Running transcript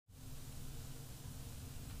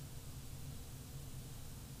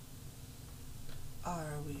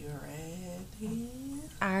Are we ready?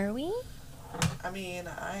 Are we? I mean,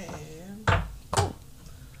 I am. Cool.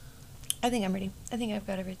 I think I'm ready. I think I've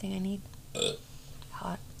got everything I need.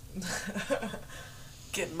 Hot.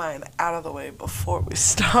 Get mine out of the way before we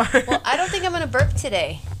start. Well, I don't think I'm going to burp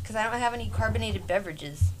today because I don't have any carbonated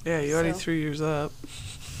beverages. Yeah, you already threw yours up.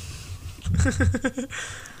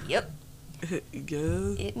 Yep.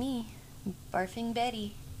 Yeah. It me. Barfing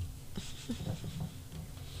Betty.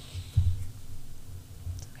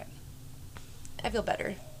 Okay. I feel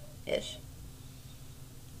better-ish.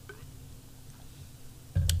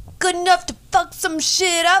 Good enough to fuck some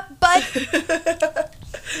shit up, bud.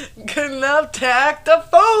 Good enough to act a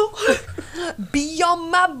fool. Be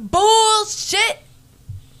on my bullshit.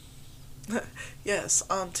 Yes,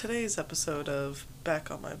 on today's episode of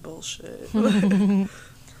Back on My Bullshit.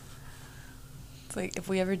 It's like if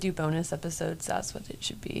we ever do bonus episodes, that's what it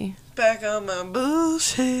should be. Back on my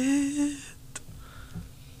bullshit.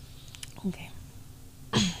 Okay.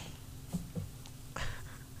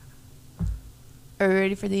 Are we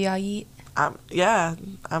ready for the yeet? I'm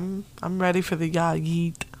ready for the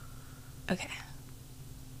yeet. Okay.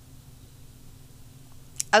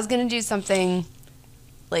 I was gonna do something,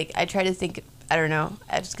 like, I try to think, I don't know,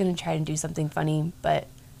 I was gonna try and do something funny, but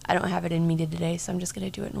I don't have it in me today, so I'm just gonna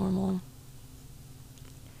do it normal.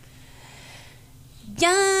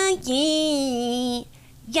 Yeet,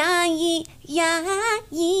 yeet,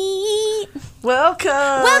 yeet. Welcome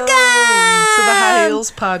to the High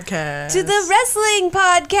Heels Podcast. To the wrestling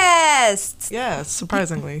podcast. Yeah,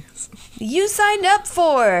 surprisingly. You signed up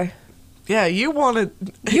for. Yeah, you wanted.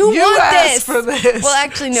 You want asked this for this. Well,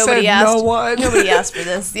 actually, nobody Said asked. No one. Nobody asked for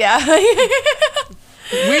this. Yeah.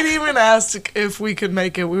 We didn't even ask if we could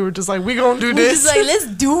make it. We were just like, we gonna do We're this. just like, let's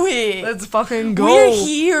do it. Let's fucking go. We're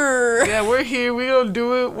here. Yeah, we're here. We gonna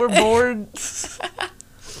do it. We're bored.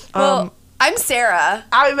 Well, I'm Sarah.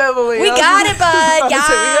 I'm Emily. We got it, bud. We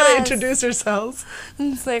gotta Yes. introduce ourselves.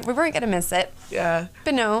 It's like we weren't gonna miss it, Yeah.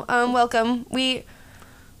 but no. Welcome. Once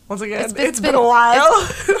again, It's been a while.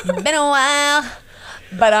 It's been a while,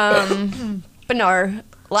 but no.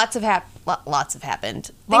 Lots have happened.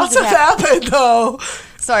 Things Lots have happened though.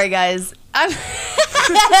 Sorry, guys.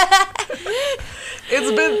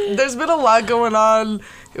 There's been a lot going on.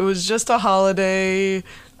 It was just a holiday.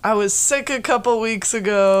 I was sick a couple weeks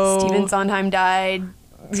ago. Steven Sondheim died.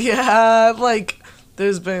 Yeah, like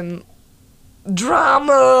there's been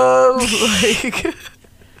drama, like.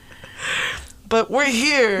 But we're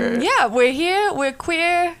here. Yeah, we're here. We're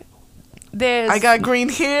queer. I got green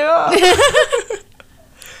hair.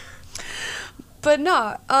 But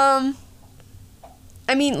no, I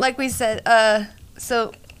mean, like we said, I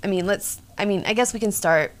guess we can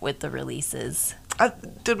start with the releases.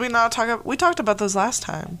 Did we not talk? We talked about those last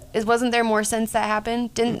time. Wasn't there more since that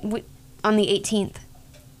happened? Didn't we, on the 18th?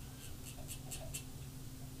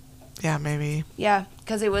 Yeah, maybe. Yeah,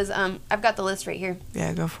 because it was, I've got the list right here.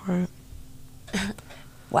 Yeah, go for it.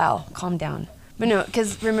 Wow, calm down. But no,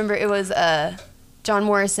 because remember, it was, John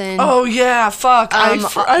Morrison. Oh yeah, fuck! I've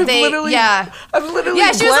literally yeah,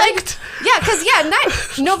 she blanked. was like, yeah, because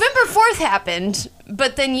November 4th happened,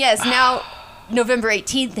 but then yes, now November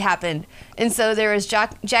 18th happened, and so there was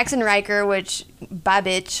Jackson Riker, which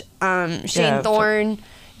bitch, Shane Thorne,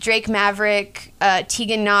 Drake Maverick,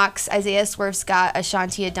 Tegan Knox, Isaiah Swerve Scott,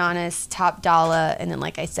 Ashanti Adonis, Top Dollar, and then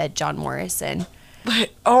like I said, John Morrison.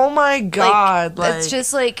 Like, oh my god! Like, it's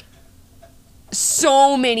just like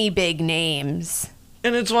so many big names.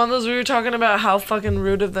 And it's one of those we were talking about how fucking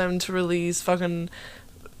rude of them to release fucking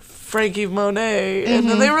Frankie Monet, and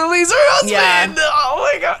then they release her husband. Yeah. Oh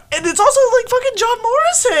my god! And it's also like fucking John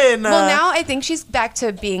Morrison. Well, now I think she's back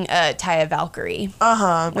to being Taya Valkyrie.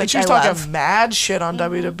 And which she's I talking love. mad shit on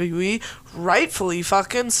WWE, rightfully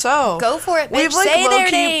fucking so. Go for it, bitch. We've, like, Say their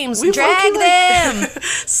low-key- names. we've Drag low-key, them. like,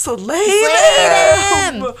 slay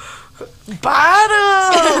them.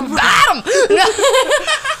 Bottom.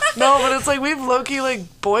 No, but it's like we've low-key like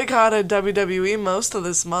boycotted WWE most of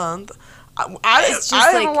this month. I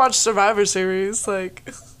haven't watched Survivor Series.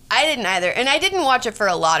 Like, I didn't either, and I didn't watch it for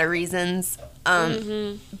a lot of reasons.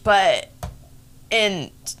 But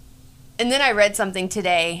and then I read something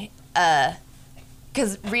today,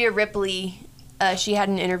 because Rhea Ripley, she had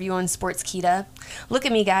an interview on Sportskeeda. Look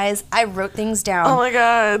at me, guys. I wrote things down. oh my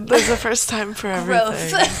god, there's a first time for everything.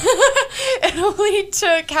 Growth. It only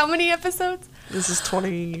took how many episodes? This is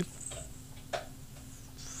 25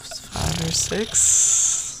 or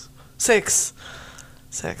 6. 6.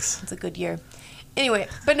 It's a good year. Anyway,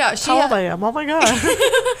 but no, she. How old I am? Oh my god.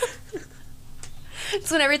 It's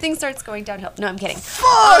when everything starts going downhill. No, I'm kidding. Fuck!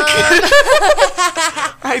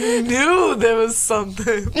 I knew there was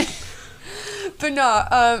something. But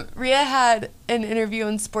no, Rhea had an interview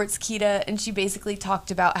on Sportskeeda, and she basically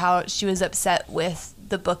talked about how she was upset with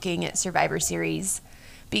the booking at Survivor Series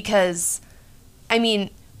because, I mean,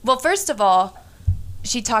 well, first of all,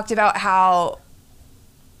 she talked about how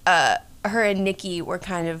her and Nikki were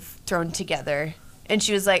kind of thrown together. And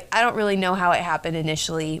she was like, I don't really know how it happened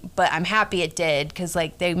initially, but I'm happy it did because,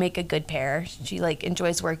 like, they make a good pair. She, like,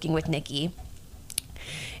 enjoys working with Nikki.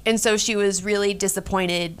 And so she was really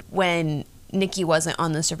disappointed when Nikki wasn't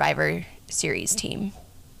on the Survivor Series team.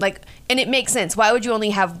 Like, and it makes sense. Why would you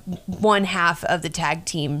only have one half of the tag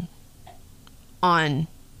team on?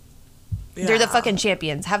 Yeah. They're the fucking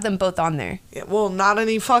champions. Have them both on there. Yeah, well, not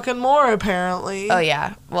any fucking more, apparently. Oh,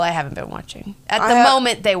 yeah. Well, I haven't been watching. At the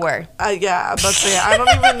moment, they were. Yeah, but I don't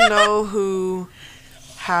even know who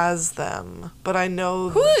has them, but I know...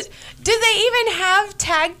 Do they even have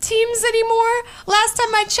tag teams anymore? Last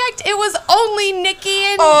time I checked, it was only Nikki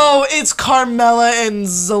and... Oh, it's Carmella and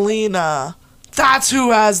Zelina. That's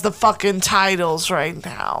who has the fucking titles right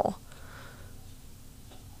now.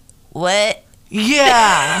 What?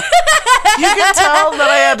 Yeah. You can tell that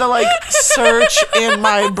I had to, like, search in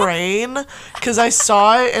my brain because I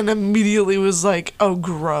saw it and immediately was like, oh,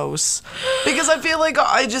 gross. Because I feel like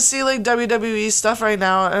I just see, like, WWE stuff right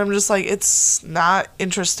now and I'm just like, it's not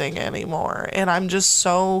interesting anymore. And I'm just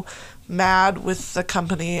so mad with the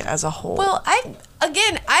company as a whole. Well, I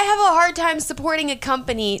have a hard time supporting a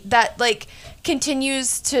company that, like,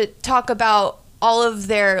 continues to talk about all of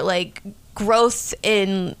their, like, growth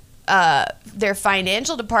in their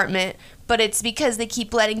financial department, but it's because they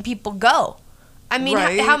keep letting people go. I mean,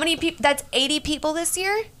 right? How many people? That's 80 people this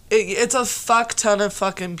year? It's a fuck ton of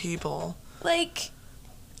fucking people. Like...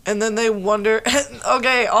 And then they wonder...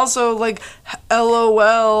 Okay, also, like,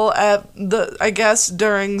 LOL at the... I guess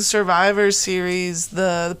during Survivor Series,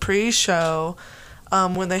 the pre-show,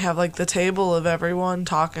 when they have, like, the table of everyone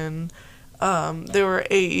talking, there were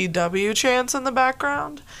AEW chants in the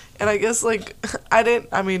background. And I guess, like,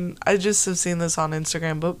 I just have seen this on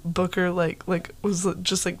Instagram, but Booker, like was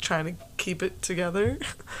just, like, trying to keep it together.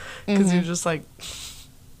 Because you're just, like...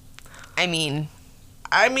 I mean...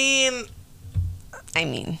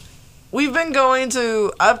 We've been going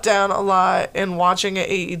to Up Down a lot and watching at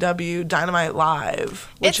AEW Dynamite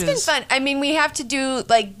Live. It's been fun. I mean, we have to do,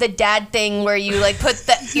 like, the dad thing where you, like, put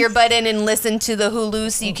the earbud in and listen to the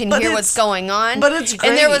Hulu so you can hear what's going on. But it's great.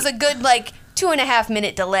 And there was a good, like... 2.5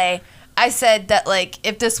 minute delay. I said that, like,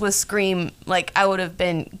 if this was Scream, like, I would have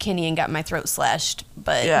been Kenny and got my throat slashed,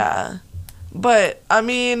 but... Yeah. But, I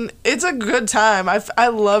mean, it's a good time. I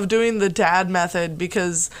love doing the dad method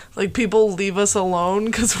because, like, people leave us alone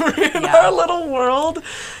because we're in our little world.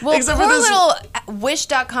 Well, except poor for this little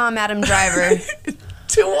Wish.com Adam Driver.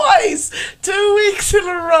 Twice! 2 weeks in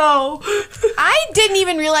a row! I didn't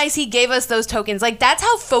even realize he gave us those tokens. Like, that's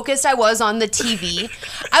how focused I was on the TV.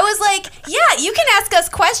 I was like, yeah, you can ask us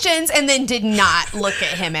questions, and then did not look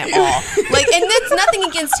at him at all. Like, and that's nothing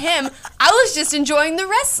against him. I was just enjoying the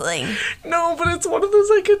wrestling. No, but it's one of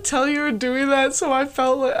those, I could tell you were doing that, so I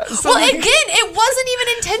felt like... So well, again, it wasn't even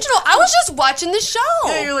intentional. I was just watching the show.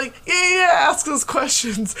 Yeah, you're like, yeah, ask us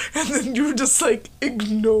questions. And then you were just like,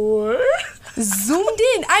 ignore. Zoomed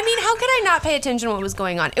in. I mean, how could I not pay attention to what was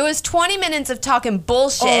going on? It was 20 minutes of talking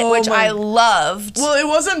bullshit, which I loved. Well, it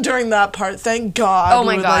wasn't during that part, thank God. Oh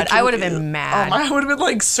my God, like, I would have been mad. I would have been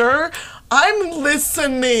like, sir, I'm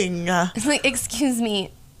listening. It's like, excuse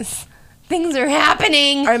me, things are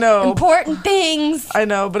happening. I know. Important things. I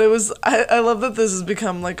know, but it was, I love that this has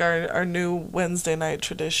become like our new Wednesday night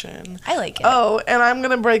tradition. I like it. Oh, and I'm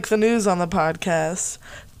going to break the news on the podcast.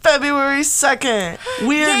 February 2nd,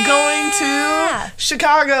 we are going to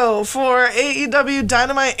Chicago for AEW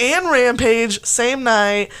Dynamite and Rampage, same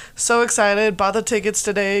night. So excited. Bought the tickets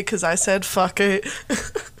today because I said fuck it.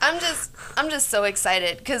 I'm just so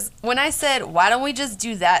excited because when I said, why don't we just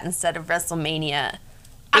do that instead of WrestleMania?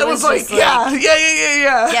 I was like, yeah.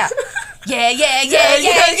 Yeah. Yeah.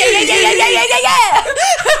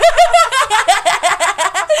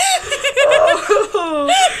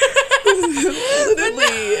 Literally,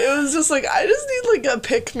 it was just like, I just need like a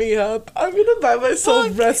pick me up. I'm gonna buy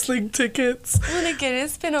myself wrestling tickets. Well, again,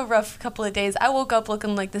 it's been a rough couple of days. I woke up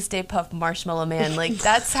looking like the Stay Puft Marshmallow Man. Like,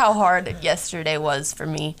 that's how hard yesterday was for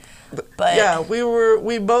me. But yeah,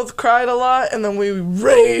 we both cried a lot and then we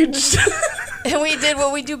raged. And we did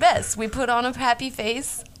what we do best. We put on a happy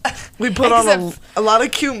face. We put on a lot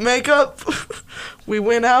of cute makeup. We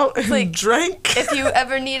went out and drank. If you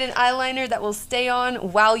ever need an eyeliner that will stay on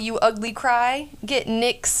while you ugly cry, get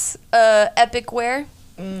NYX Epic Wear.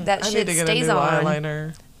 That shit stays on.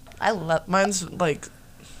 Eyeliner. I love mine's like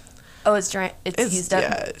Oh, it's dry. It's used up.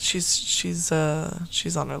 Yeah, she's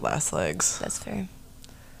on her last legs. That's fair.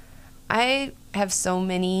 I have so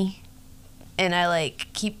many, and I like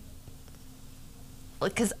keep,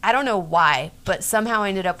 because I don't know why, but somehow I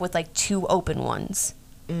ended up with like 2 open ones.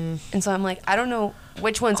 And so I'm like, I don't know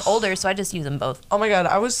which one's older, so I just use them both. Oh my god,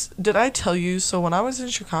 did I tell you? So when I was in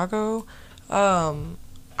Chicago,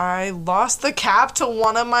 I lost the cap to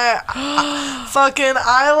one of my fucking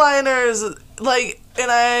eyeliners, like, and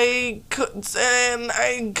I couldn't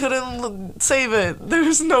save it.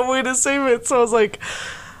 There's no way to save it, so I was like,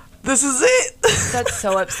 this is it. That's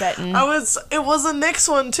so upsetting. It was a NYX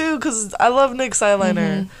one too, because I love NYX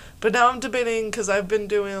eyeliner. But now I'm debating, because I've been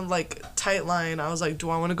doing, like, tight line. I was like,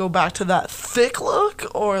 do I want to go back to that thick look?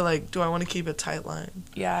 Or, like, do I want to keep it tight line?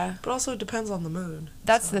 Yeah. But also, it depends on the mood.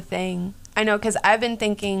 That's the thing. I know, because I've been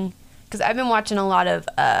thinking, because I've been watching a lot of,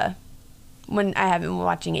 when I haven't been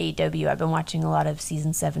watching AEW, I've been watching a lot of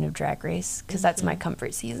Season 7 of Drag Race, because that's my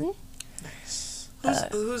comfort season. Nice.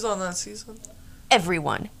 Who's on that season?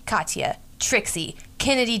 Everyone. Katya, Trixie,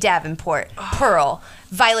 Kennedy Davenport, Pearl,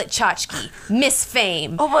 Violet Chachki, Miss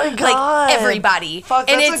Fame. Oh my god! Like everybody. Fuck,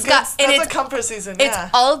 and that's a comfort season. It's yeah.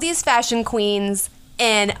 all of these fashion queens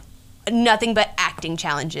and nothing but acting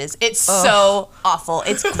challenges. It's so awful.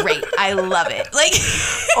 It's great. I love it. Like.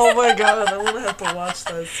 Oh my god! I'm gonna have to watch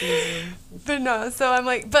that season. But no, so I'm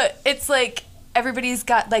like, but it's like everybody's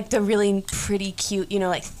got like the really pretty, cute,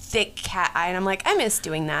 like thick cat eye, and I'm like, I miss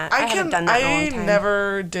doing that. I haven't done that in a long time. I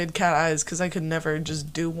never did cat eyes because I could never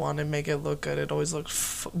just do one and make it look good. It always looked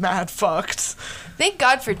mad fucked. Thank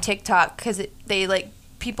God for TikTok, because they like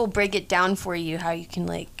people break it down for you how you can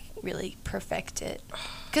like really perfect it.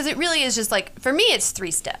 Because it really is just like, for me, it's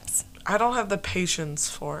 3 steps. I don't have the patience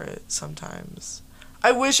for it sometimes.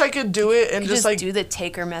 I wish I could do it and just like do the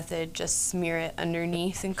taker method, just smear it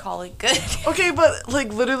underneath and call it good. Okay, but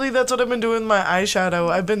like literally that's what I've been doing with my eyeshadow.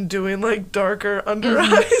 I've been doing like darker under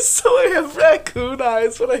eyes, so I have raccoon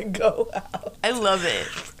eyes when I go out. I love it.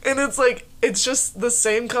 And it's like it's just the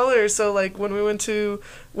same color. So like when we went to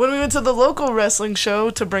the local wrestling show,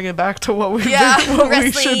 to bring it back to what we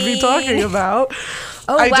should be talking about.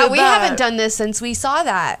 Oh wow, we haven't done this since we saw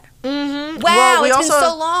that. Mm-hmm. Wow, it's been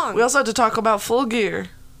so long. We also had to talk about Full Gear.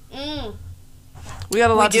 We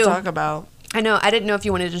had a lot to talk about. I know. I didn't know if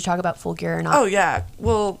you wanted to talk about Full Gear or not. Oh, yeah.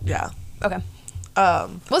 Well, yeah. Okay.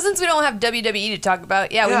 Well, since we don't have WWE to talk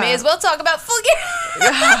about, we may as well talk about Full Gear.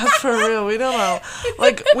 Yeah, for real. We don't know.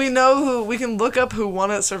 Like, we can look up who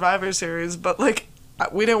won at Survivor Series, but, like,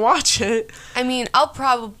 we didn't watch it. I mean, I'll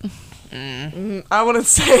probably... I wouldn't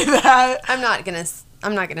say that. I'm not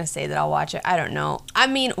gonna say that I'll watch it. I don't know. I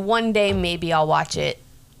mean, one day maybe I'll watch it.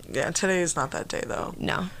 Yeah, today is not that day though.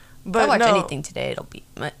 No. But if I watch anything today, it'll be...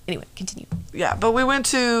 Anyway, continue. Yeah, but we went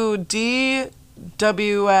to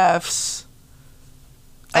DWF's...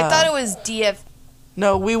 I thought it was DF...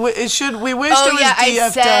 No, we wished it was DF I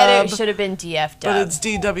said it should have been DF Dub. But it's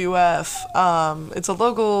DWF. It's a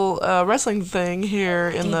local wrestling thing here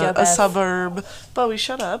in a suburb, Bowie,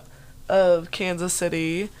 shut up, of Kansas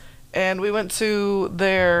City. And we went to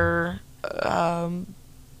their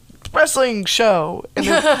wrestling show. And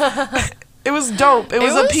it was dope. It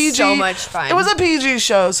was a PG. So much fun. It was a PG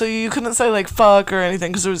show, so you couldn't say like fuck or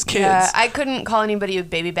anything because there was kids. Yeah, I couldn't call anybody a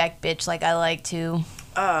baby back bitch like I like to.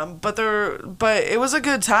 But it was a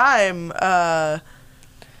good time. Saw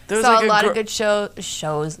a lot of good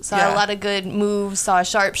shows. Saw a lot of good moves. Saw a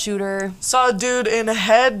sharpshooter. Saw a dude in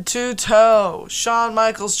head to toe. Shawn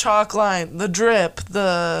Michaels chalk line. The drip.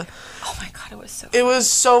 Oh my god, it was so funny. It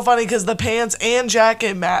was so funny because the pants and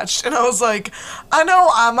jacket matched. And I was like, I know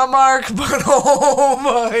I'm a mark, but oh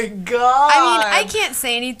my god. I mean, I can't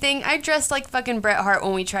say anything. I dressed like fucking Bret Hart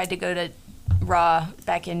when we tried to go to Raw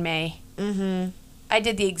back in May. Mm-hmm. I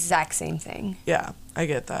did the exact same thing. Yeah, I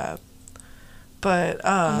get that. But,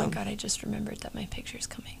 oh my god, I just remembered that my picture's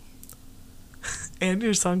coming. And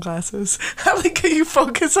your sunglasses. I like how you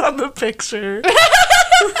focus on the picture.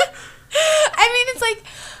 I mean, it's like,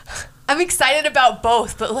 I'm excited about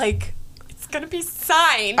both, but like, it's gonna be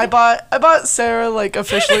signed. I bought Sarah like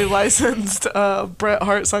officially licensed Bret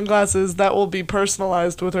Hart sunglasses that will be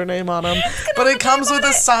personalized with her name on them. But it comes with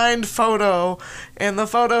a signed photo, and the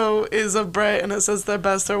photo is of Bret, and it says the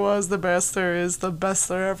best there was, the best there is, the best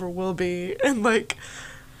there ever will be, and like.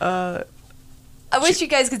 I wish you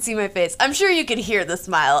guys could see my face. I'm sure you could hear the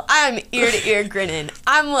smile. I'm ear to ear grinning.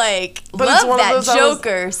 I'm like, love that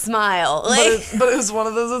Joker smile. Like, but it was one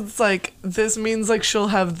of those. It's like this means like she'll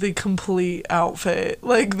have the complete outfit.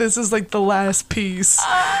 Like this is like the last piece.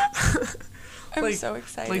 I'm so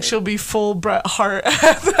excited. Like she'll be full Bret Hart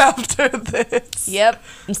after this. Yep,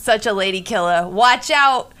 I'm such a lady killer. Watch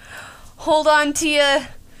out. hold on to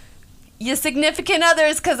your significant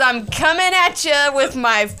others, because I'm coming at you with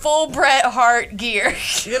my full Bret Hart gear.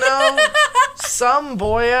 You know, some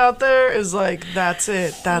boy out there is like, that's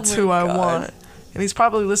it. That's who I want. And he's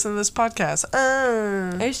probably listening to this podcast.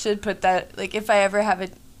 I should put that, like, if I ever have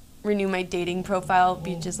it, renew my dating profile,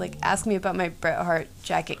 be just like, ask me about my Bret Hart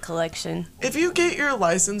jacket collection. If you get your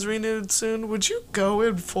license renewed soon, would you go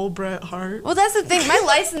in full Bret Hart? Well, that's the thing. My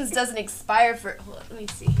license doesn't expire for... Hold on, let me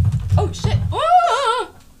see. Oh, shit.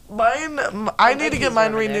 Oh! I need to get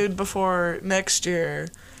mine renewed before next year.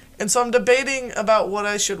 And so I'm debating about what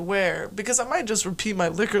I should wear, because I might just repeat my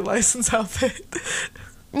liquor license outfit.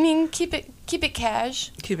 I mean, keep it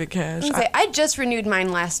cash. Keep it cash. I just renewed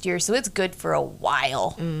mine last year, so it's good for a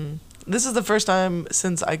while. This is the first time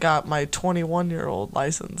since I got my 21-year-old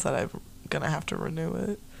license that I'm going to have to renew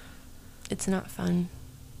it. It's not fun.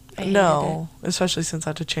 No, especially since I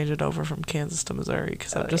had to change it over from Kansas to Missouri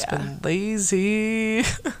because I've just been lazy.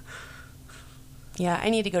 Yeah, I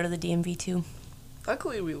need to go to the DMV too.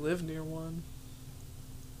 Luckily, we live near one.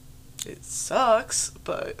 It sucks,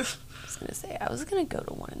 but... I was gonna go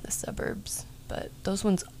to one in the suburbs, but those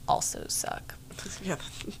ones also suck. Yeah,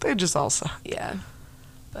 they just all suck. Yeah.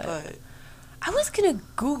 But I was gonna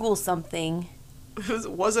Google something.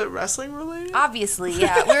 Was it wrestling related? Obviously,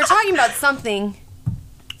 yeah. We were talking about something.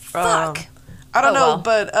 Fuck. I don't know,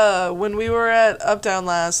 but when we were at Up Down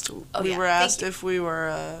last, we were asked if we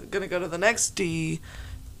were going to go to the next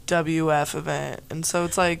DWF event. And so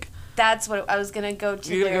it's like... That's what I was going to go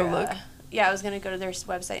to. You're going to go look? Yeah, I was going to go to their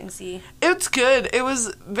website and see. It's good. It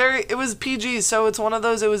was PG, so it's one of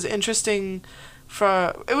those, it was interesting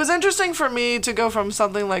for me to go from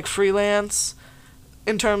something like freelance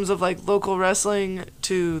in terms of like local wrestling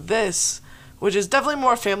to this, which is definitely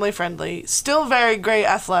more family friendly. Still very great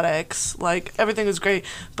athletics. Like, everything was great.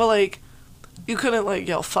 But, like, you couldn't, like,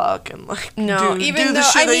 yell fuck and, like, do the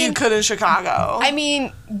shit that you could in Chicago. I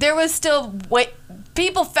mean, there was still...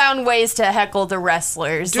 people found ways to heckle the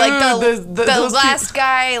wrestlers. Dude, like, the last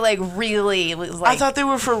guy, like, really was, like... I thought they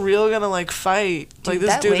were for real gonna, like, fight. Dude, like,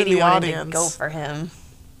 this dude in the audience. To go for him.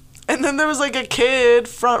 And then there was, like, a kid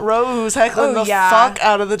front row who was heckling the fuck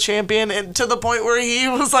out of the champion, and to the point where he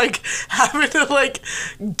was, like, having to, like,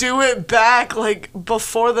 do it back, like,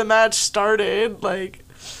 before the match started, like...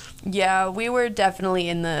 Yeah, we were definitely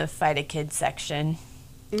in the fight a kid section.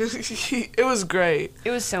 It was great.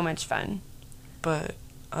 It was so much fun. But,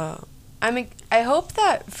 I hope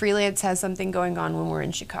that freelance has something going on when we're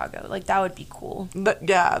in Chicago. Like, that would be cool.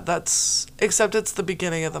 Except it's the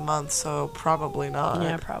beginning of the month, so probably not.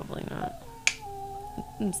 Yeah, probably not.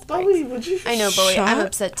 Bowie, would you I know, Bowie. I'm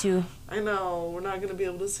upset, too. I know. We're not going to be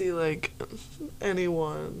able to see, like,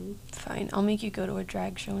 anyone. Fine. I'll make you go to a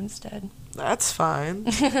drag show instead. That's fine.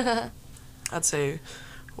 I'd say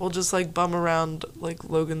we'll just, like, bum around, like,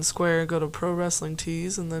 Logan Square, go to Pro Wrestling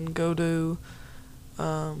Tees, and then go to,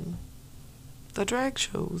 the drag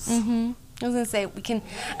shows. Mm-hmm. I was gonna say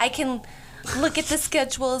I can look at the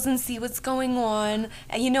schedules and see what's going on.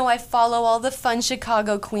 And, you know, I follow all the fun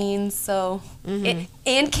Chicago queens, so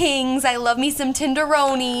and kings. I love me some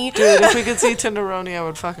Tenderoni. Dude, if we could see Tenderoni, I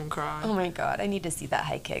would fucking cry. Oh my god, I need to see that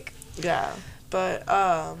high kick. Yeah, but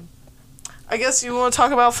I guess you want to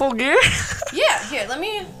talk about Full Gear? Yeah, here, let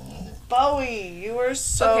me. Bowie, you were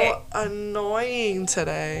so annoying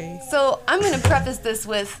today. So I'm gonna preface this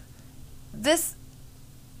with this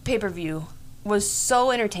pay-per-view was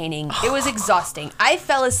so entertaining. It was exhausting. I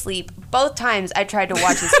fell asleep both times I tried to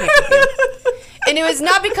watch this pay-per-view. And it was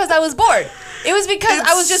not because I was bored. It was because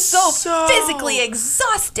I was just so physically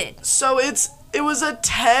exhausted. So it was a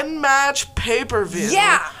 10-match pay-per-view.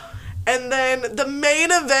 Yeah. And then the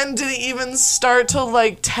main event didn't even start till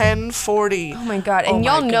like 10:40. Oh my god. And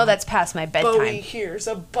y'all know that's past my bedtime. Bowie, here's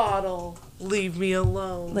a bottle. Leave me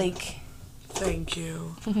alone. Like... Thank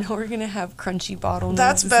you. Now we're going to have crunchy bottle.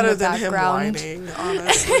 That's better than him whining,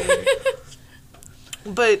 honestly.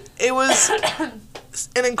 But it was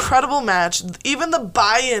an incredible match. Even the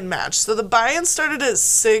buy-in match. So the buy-in started at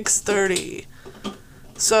 6:30.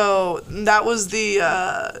 So that was the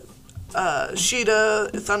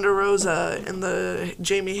Sheeta, Thunder Rosa, and the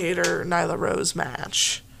Jamie Hayter, Nyla Rose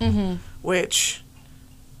match. Mm-hmm. Which,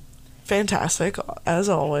 fantastic, as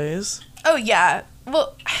always. Oh, yeah.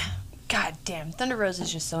 Well... God damn, Thunder Rose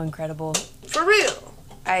is just so incredible. For real.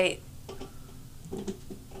 I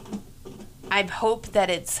hope that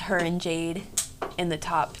it's her and Jade in the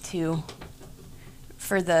top two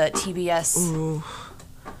for the TBS. Ooh.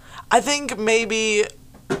 I think maybe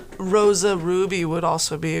Rosa Ruby would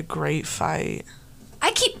also be a great fight.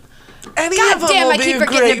 God damn, I keep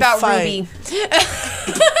forgetting about Ruby.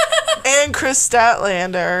 And Chris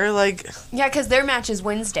Statlander, like... Yeah, because their match is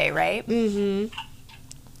Wednesday, right? Mm-hmm.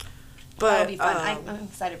 But, that'll be fun. I'm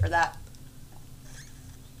excited for that.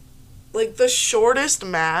 Like, the shortest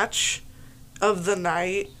match of the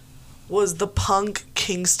night was the Punk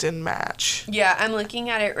Kingston match. Yeah, I'm looking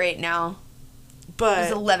at it right now. But it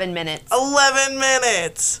was 11 minutes. 11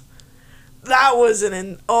 minutes! That was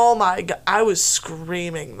oh my god, I was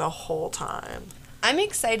screaming the whole time. I'm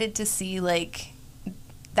excited to see, like,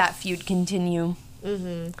 that feud continue.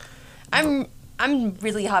 Mm-hmm. I'm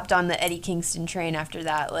really hopped on the Eddie Kingston train after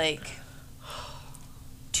that, like...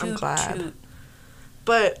 I'm glad.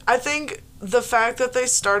 But I think the fact that they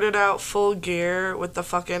started out Full Gear with the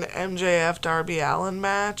fucking MJF Darby Allin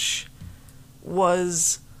match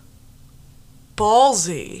was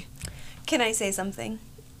ballsy. Can I say something?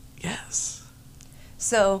 Yes.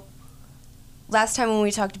 So, last time when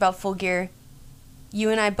we talked about Full Gear, you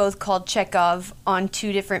and I both called Chekhov on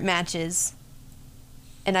 2 different matches.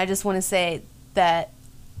 And I just want to say that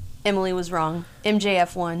Emily was wrong.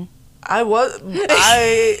 MJF won. Here's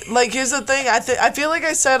the thing. I feel like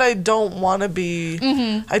I said I don't want to be,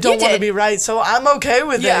 I don't want to be right. So I'm okay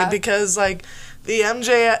with it because, like, the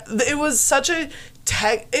MJF, it was such a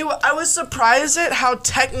I was surprised at how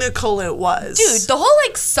technical it was. Dude, the whole,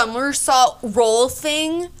 like, somersault roll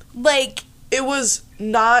thing, like... It was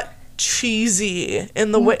not cheesy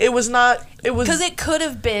in the way... It was not... It was... Because it could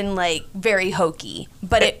have been, like, very hokey,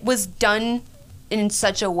 but it was done in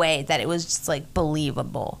such a way that it was just, like,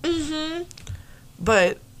 believable. Mm-hmm.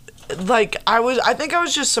 But, like, I think I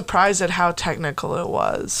was just surprised at how technical it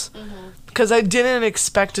was. Mm-hmm. Because I didn't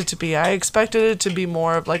expect it to be. I expected it to be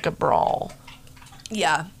more of, like, a brawl.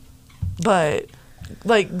 Yeah. But,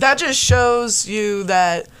 like, that just shows you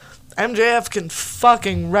that MJF can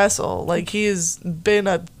fucking wrestle. Like, he's... Usually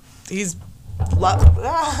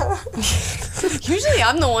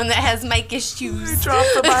I'm the one that has mic issues. I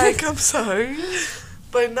dropped the mic, I'm sorry.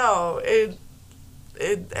 But no,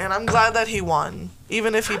 and I'm glad that he won.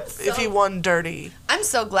 Even if he won dirty. I'm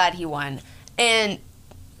so glad he won. And,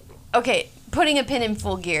 okay, putting a pin in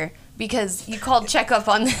Full Gear, because you called Chekhov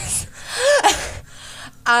on this.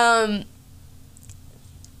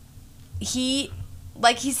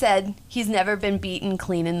 Like he said, he's never been beaten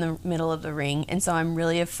clean in the middle of the ring, and so I'm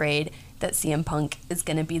really afraid that CM Punk is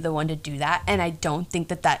going to be the one to do that, and I don't think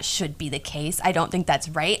that should be the case. I don't think that's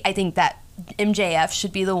right. I think that MJF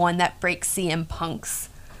should be the one that breaks CM Punk's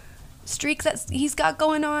streak that he's got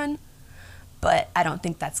going on, but I don't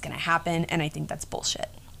think that's going to happen, and I think that's bullshit.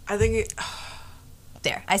 I think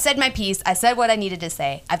There. I said my piece. I said what I needed to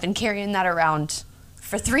say. I've been carrying that around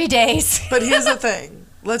for 3 days. But here's the thing.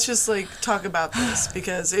 Let's just, like, talk about this,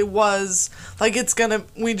 because it was, like,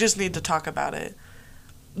 we just need to talk about it.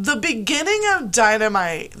 The beginning of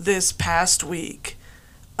Dynamite this past week,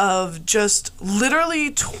 of just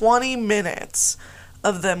literally 20 minutes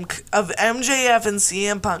of MJF and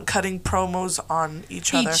CM Punk cutting promos on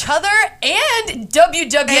each other. And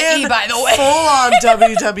WWE, by the way. Full on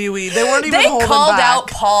WWE. They weren't even holding back. They called out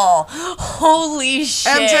Paul. Holy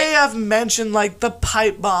shit. MJF mentioned, like, the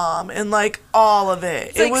pipe bomb and, like, all of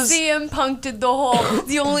it. It was CM Punk did the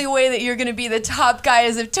only way that you're going to be the top guy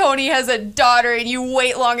is if Tony has a daughter and you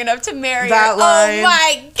wait long enough to marry her. Oh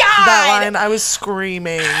my God. That line, I was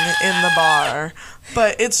screaming in the bar.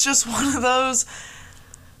 But it's just one of those...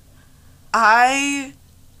 I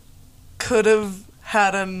could have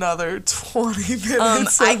had another 20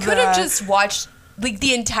 minutes I could have just watched, like,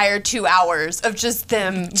 the entire 2 hours of just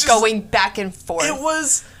them going back and forth.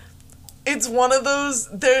 It's one of those,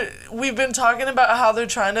 we've been talking about how they're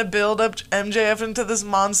trying to build up MJF into this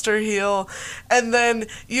monster heel, and then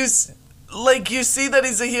you see that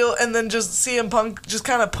he's a heel, and then just CM Punk just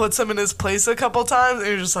kind of puts him in his place a couple times, and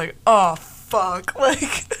you're just like, oh, fuck.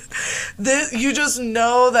 Like, this, you just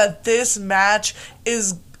know that this match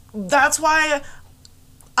is... That's why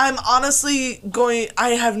I'm honestly I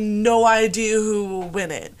have no idea who will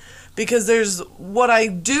win it. Because there's what I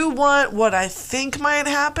do want, what I think might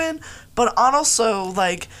happen, but also,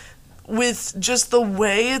 like, with just the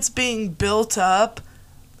way it's being built up,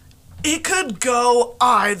 it could go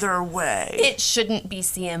either way. It shouldn't be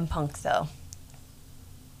CM Punk, though.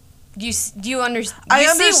 Do you understand? I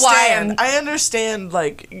understand. I understand,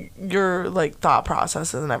 like, your, like, thought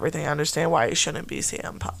processes and everything. I understand why it shouldn't be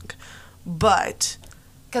CM Punk. But...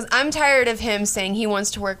 Because I'm tired of him saying he wants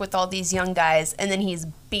to work with all these young guys, and then he's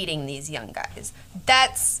beating these young guys.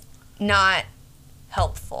 That's not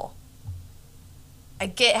helpful. I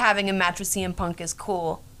get having a match with CM Punk is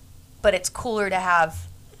cool, but it's cooler to have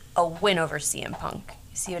a win over CM Punk.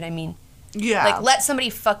 You see what I mean? Yeah. Like, let somebody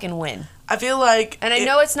fucking win. I feel like... And I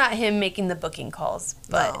know it's not him making the booking calls,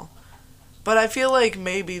 but... No. But I feel like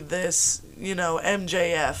maybe this,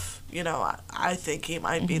 MJF, I think he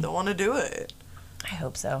might be the one to do it. I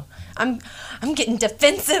hope so. I'm getting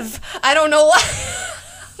defensive. I don't know why.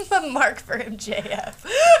 I'm a mark for MJF.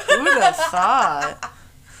 Who'd have thought?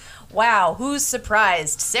 Wow, who's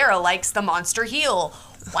surprised? Sarah likes the monster heel.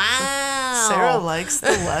 Wow. Sarah likes the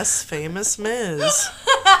less famous Miz.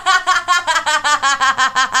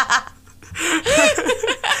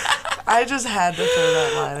 I just had to throw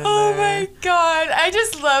that line in there. Oh my god. I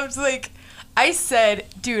just loved, I said,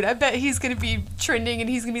 dude, I bet he's going to be trending and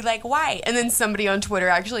he's going to be like, why? And then somebody on Twitter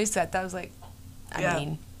actually said that. I was like, I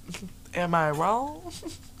mean. Am I wrong?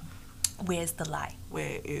 Where's the lie?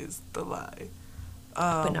 Where is the lie?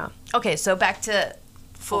 But no. Okay, so back to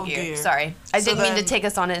Full Gear. Sorry. I didn't mean to take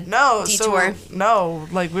us on a detour. We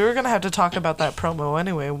were going to have to talk about that promo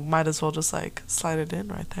anyway. Might as well just, slide it in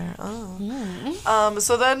right there. Oh.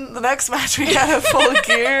 So then the next match we had at Full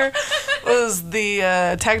Gear was the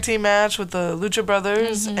tag team match with the Lucha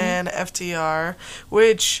Brothers and FTR,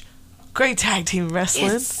 which, great tag team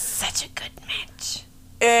wrestling. It's such a good match.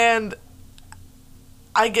 And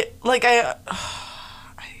I get, I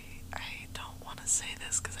don't want to say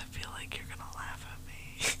this because I feel like you're going to laugh at me.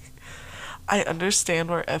 I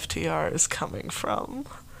understand where FTR is coming from.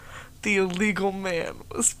 The illegal man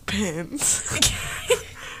was pinned.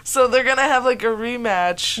 So they're going to have, a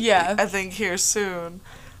rematch, I think, here soon.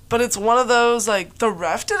 But it's one of those, the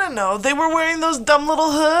ref didn't know. They were wearing those dumb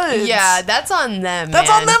little hoods. Yeah, that's on them,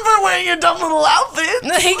 That's on them for wearing your dumb little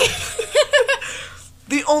outfits.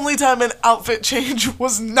 The only time an outfit change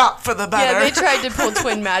was not for the better. Yeah, they tried to pull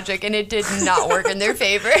twin magic, and it did not work in their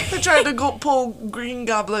favor. They tried to pull Green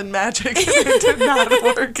Goblin magic, and it did not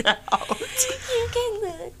work out. You can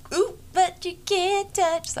look, ooh, but you can't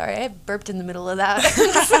touch. Sorry, I burped in the middle of that.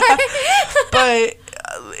 But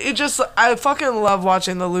I fucking love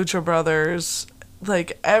watching the Lucha Brothers.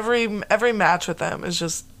 Every match with them is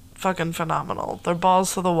just fucking phenomenal. They're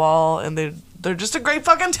balls to the wall, and they're just a great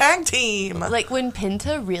fucking tag team. When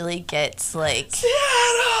Penta really gets,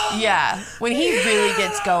 Seattle! Yeah, when he really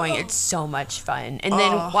gets going, it's so much fun. And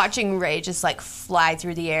then watching Ray just, fly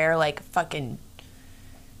through the air like fucking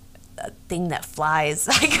a thing that flies.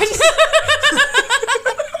 I couldn't...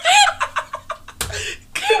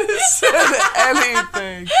 Could have said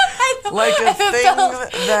anything. Like a thing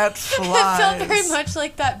that flies. It felt very much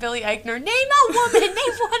like that Billy Eichner. Name a woman.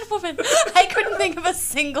 Name one woman. I couldn't think of the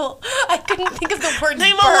word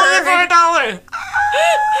Name bird. a woman for $1.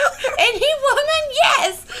 Any woman?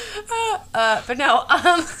 Yes. But no.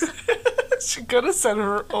 She could have said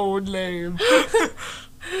her own name.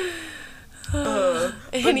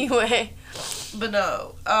 Anyway. But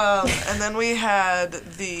no. And then we had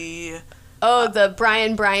the... the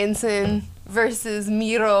Brian Bryanson versus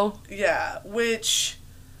Miro. Yeah, which...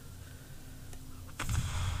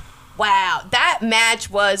 Wow, that match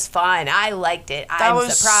was fun. I liked it. That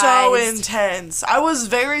was surprised. So intense. I was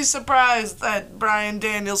very surprised that Bryan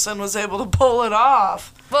Danielson was able to pull it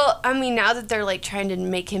off. Well, I mean, now that they're trying to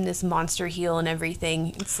make him this monster heel and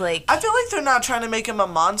everything, it's like... I feel like they're not trying to make him a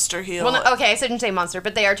monster heel. Well, no, okay, I shouldn't say monster,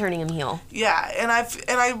 but they are turning him heel. Yeah, and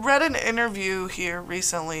I read an interview here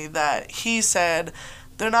recently that he said,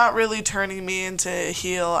 they're not really turning me into a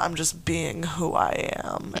heel, I'm just being who I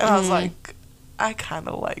am. And I was like, I kind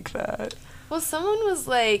of like that. Well, someone was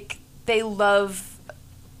like, they love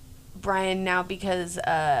Brian now because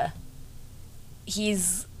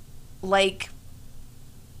he's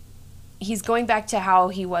going back to how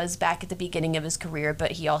he was back at the beginning of his career,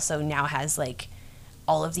 but he also now has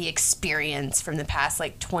all of the experience from the past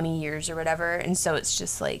 20 years or whatever, and so it's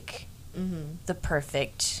just the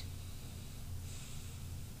perfect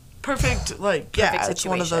it's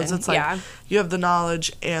one of those. It's you have the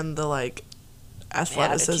knowledge and the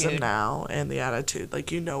athleticism attitude. now and the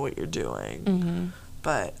attitude. You know what you're doing.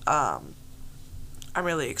 But I'm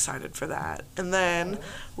really excited for that. And then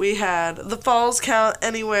we had the Falls Count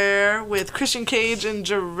Anywhere with Christian Cage and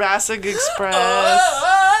Jurassic Express.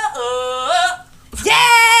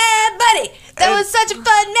 Yeah, buddy! That was such a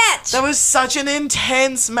fun match! That was such an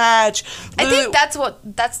intense match. I think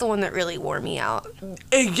that's the one that really wore me out.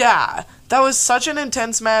 Yeah. That was such an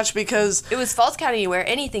intense match because... It was Falls Count Anywhere.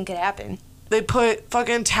 Anything could happen. They put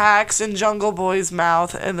fucking Tax in Jungle Boy's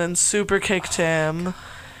mouth and then super kicked him.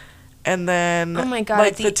 And then, oh my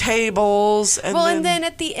God, the tables. And then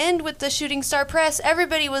at the end with the Shooting Star Press,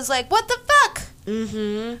 everybody was like, what the fuck? Mm-hmm.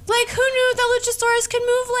 Who knew the Luchasaurus could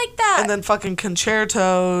move like that? And then fucking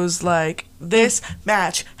concertos. This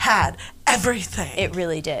match had everything. It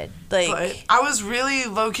really did. But I was really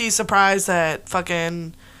low-key surprised that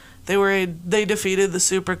fucking they defeated the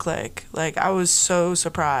Super Clique. I was so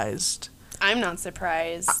surprised. I'm not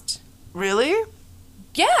surprised. Really?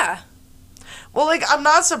 Yeah. Well, like, I'm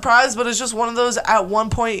not surprised, but it's just one of those, at one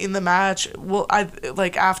point in the match, well,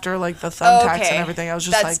 after, like, the thumbtacks and everything, I was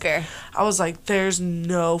just That's fair. I was like, there's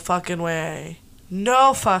no fucking way.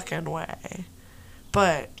 No fucking way.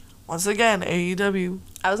 But, once again, AEW,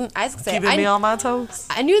 I was gonna say, keeping me on my toes.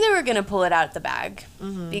 I knew they were going to pull it out of the bag.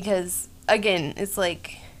 Mm-hmm. Because, again, it's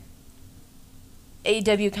like,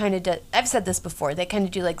 AEW kind of does, I've said this before, they kind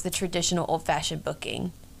of do, like, the traditional old-fashioned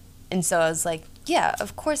booking. And so I was like, yeah,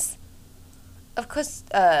 of course, the Click's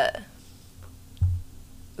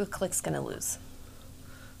gonna lose.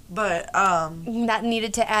 But, That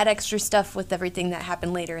needed to add extra stuff with everything that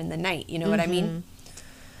happened later in the night, you know what I mean?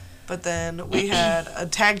 But then we had a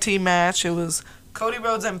tag team match. It was Cody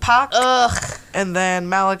Rhodes and Pac. Ugh. And then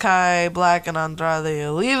Malachi Black and Andrade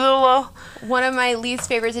El Idolo. One of my least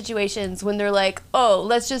favorite situations when they're like, oh,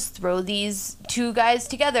 let's just throw these two guys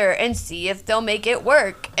together and see if they'll make it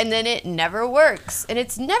work. And then it never works. And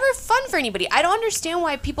it's never fun for anybody. I don't understand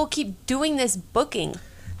why people keep doing this booking.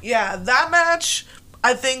 Yeah, that match,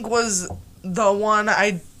 I think, was the one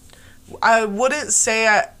I wouldn't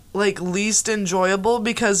say least enjoyable,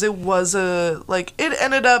 because it was it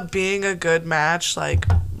ended up being a good match, like,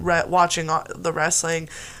 watching the wrestling.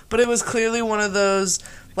 But it was clearly one of those,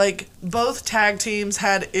 like, both tag teams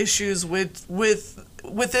had issues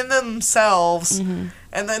within themselves, and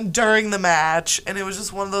then during the match, and it was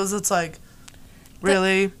just one of those that's like,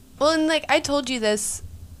 really? Well, and, like, I told you this,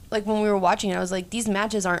 like, when we were watching it, I was like, these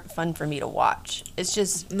matches aren't fun for me to watch. It's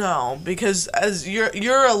just... No, because as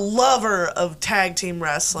you're a lover of tag team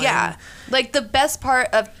wrestling. Yeah. Like, the best part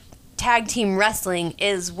of tag team wrestling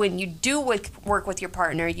is when you do work with your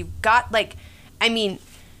partner, you've got, like, I mean,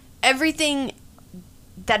 everything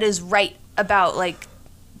that is right about, like,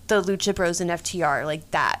 the Lucha Bros and FTR,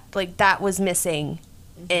 like that was missing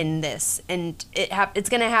in this, and it's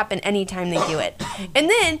gonna happen anytime they do it. And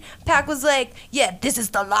then Pac was like, yeah, this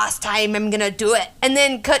is the last time I'm gonna do it, and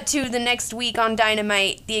then cut to the next week on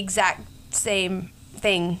Dynamite, the exact same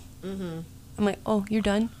thing. I'm like, oh, you're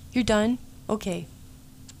done, okay.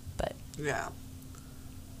 But yeah,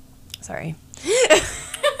 sorry.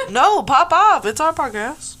 No, pop off, it's our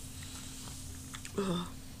podcast.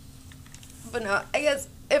 But no, I guess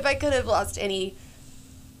if I could have lost any,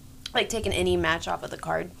 like, taken any match off of the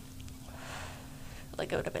card,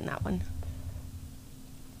 like, it would have been that one.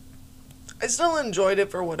 I still enjoyed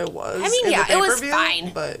it for what it was. I mean, yeah, it was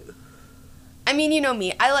fine. But I mean, you know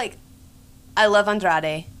me. I love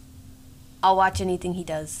Andrade. I'll watch anything he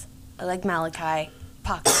does. I like Malachi.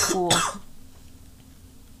 Pac's cool.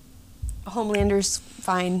 Homelander's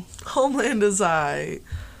fine. Homeland is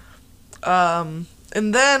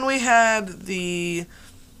and then we had the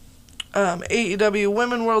AEW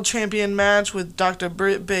Women World Champion match with Dr.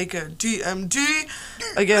 Britt Baker, DMD,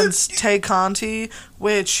 against Tay Conti,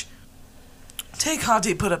 which Tay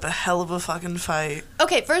Conti put up a hell of a fucking fight.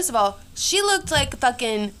 Okay, first of all, she looked like a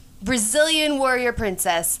fucking Brazilian warrior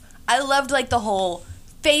princess. I loved, like, the whole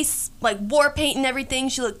face, like, war paint and everything.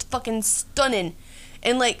 She looked fucking stunning.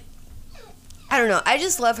 And, like, I don't know. I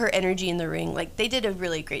just love her energy in the ring. Like, they did a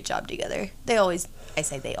really great job together. They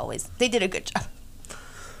did a good job.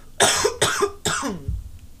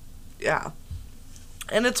 Yeah.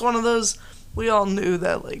 And it's one of those, we all knew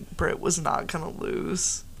that, like, Britt was not gonna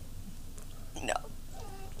lose. No.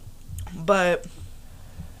 But,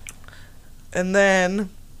 and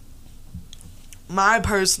then, my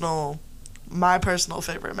personal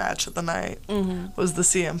favorite match of the night was the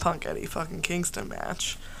CM Punk Eddie fucking Kingston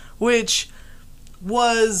match, which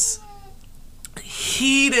was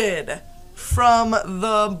heated from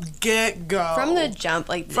the get-go. From the jump,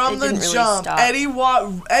 like, from the didn't jump,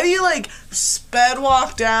 really Eddie like sped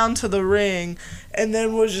walked down to the ring, and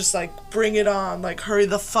then was just like, bring it on, like, hurry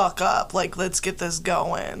the fuck up, like, let's get this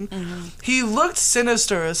going. He looked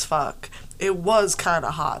sinister as fuck. It was kind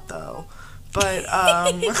of hot though, but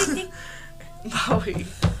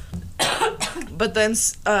but then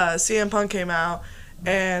CM Punk came out.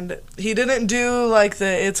 And he didn't do, like, the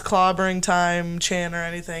it's clobbering time chant or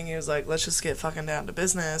anything. He was like, let's just get fucking down to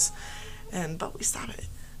business. But we stopped it.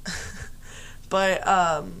 But,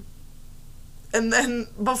 and then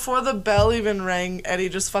before the bell even rang, Eddie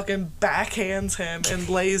just fucking backhands him and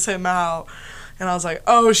lays him out. And I was like,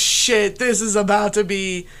 oh shit, this is about to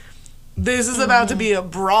be a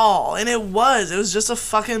brawl. And it was just a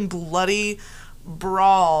fucking bloody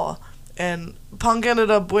brawl. And Punk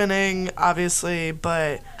ended up winning, obviously,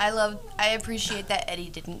 but I appreciate that Eddie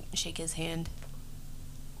didn't shake his hand.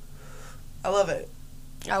 I love it.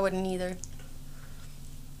 I wouldn't either.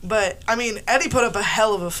 But, I mean, Eddie put up a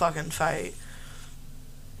hell of a fucking fight.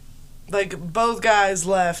 Like, both guys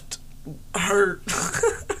left hurt.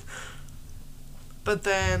 But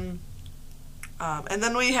then, and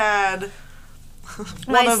then we had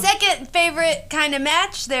my second favorite kind of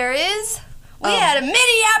match there is, we had a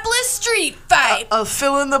Minneapolis street fight. A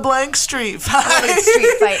fill-in-the-blank street fight.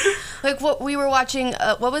 Street fight. Like, what we were watching,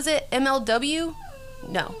 what was it, MLW?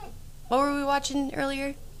 No. What were we watching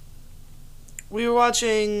earlier? We were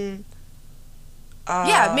watching...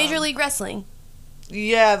 yeah, Major League Wrestling.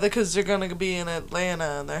 Yeah, because they're going to be in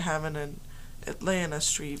Atlanta, and they're having an Atlanta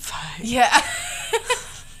street fight. Yeah.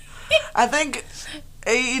 I think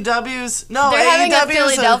AEW's... They're having a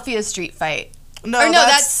Philadelphia street fight. No, or no,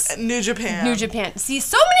 that's New Japan. New Japan. See,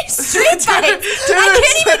 so many street fights. I can't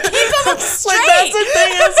even keep them straight. Like, that's the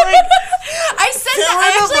thing. It's like... I said that. I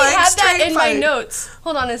actually had that in my notes.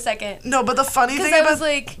 Hold on a second. No, but the funny thing about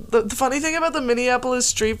the funny thing about the Minneapolis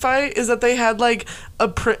street fight is that they had like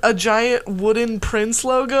a giant wooden Prince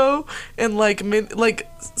logo and like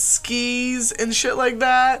skis and shit like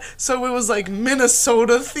that. So it was like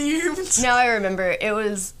Minnesota themed. Now I remember. It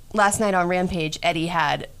was last night on Rampage. Eddie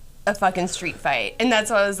had a fucking street fight, and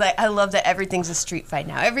that's why I was like, I love that everything's a street fight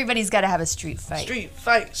now. Everybody's got to have a street fight.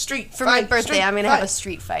 For my birthday, I'm gonna have a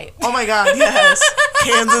street fight. Oh my god, yes.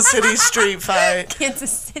 Kansas City street fight.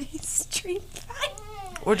 Kansas City street fight.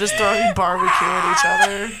 We're just throwing barbecue at each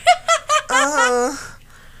other.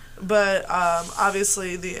 But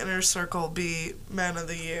obviously the Inner Circle beat Men of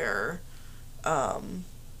the Year. And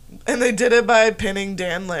they did it by pinning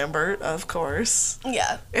Dan Lambert, of course.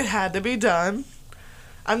 Yeah. It had to be done.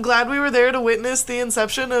 I'm glad we were there to witness the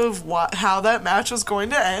inception of how that match was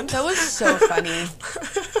going to end. That was so funny.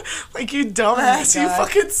 Like, you dumbass, you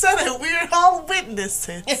fucking said it. We were all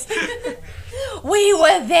witnesses. We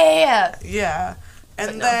were there. Yeah.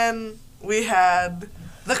 And then we had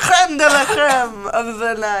the creme de la creme of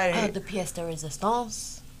the night. The pièce de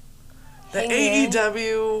résistance. The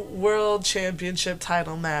AEW World Championship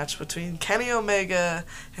title match between Kenny Omega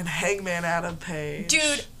and Hangman Adam Page.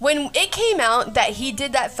 Dude, when it came out that he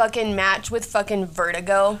did that fucking match with fucking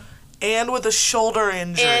Vertigo. And with a shoulder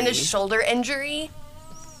injury.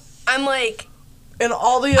 I'm like... And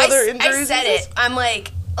all the other injuries. I said it. I'm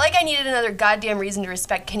like I needed another goddamn reason to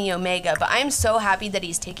respect Kenny Omega, but I'm so happy that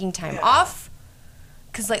he's taking time off.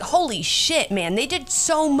 Because, like, holy shit, man. They did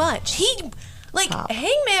so much.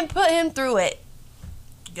 Hangman put him through it.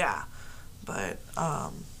 Yeah. But,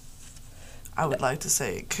 I would like to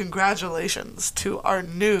say congratulations to our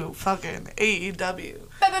new fucking AEW.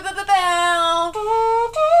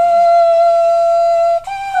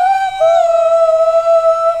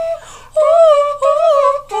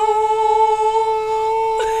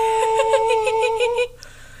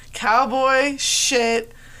 Cowboy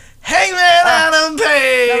shit. Hangman Adam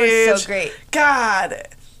Page. That was so great. God.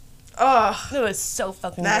 Oh, it was so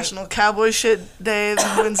fucking National Cowboy Shit Day,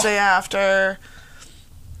 the Wednesday after.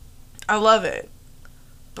 I love it.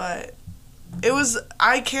 But it was,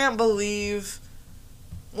 I can't believe,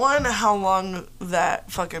 one, how long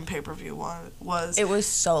that fucking pay-per-view was. It was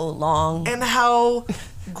so long. And how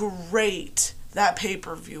great that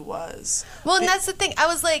pay-per-view was. Well, and that's the thing. I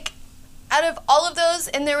was like, out of all of those,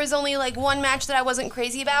 and there was only like one match that I wasn't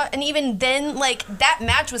crazy about, and even then, like, that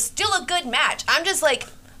match was still a good match. I'm just like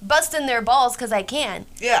busting their balls because I can.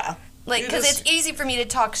 Yeah. Like, because it's easy for me to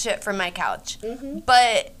talk shit from my couch. Mm-hmm.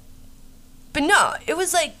 But no, it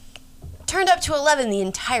was like turned up to 11 the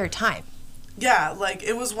entire time. Yeah, like,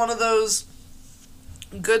 it was one of those,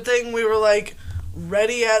 good thing we were like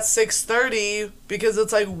ready at 6:30 because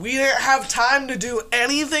it's like we didn't have time to do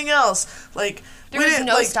anything else. Like, there was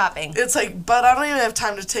no stopping. It's like, but I don't even have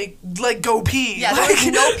time to go pee. Yeah, there was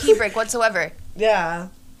no pee break whatsoever. Yeah.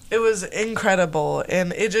 It was incredible,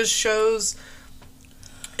 and it just shows,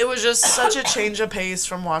 it was just such a change of pace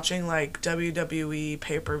from watching, like, WWE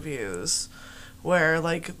pay-per-views, where,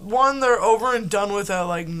 like, one, they're over and done with at,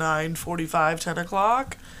 like, 9:45, 10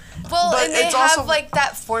 o'clock. Well, but and they have, also, like,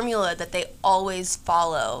 that formula that they always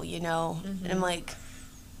follow, you know? Mm-hmm. And I'm like,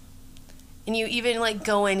 and you even, like,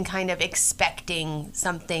 go in kind of expecting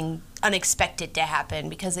something unexpected to happen,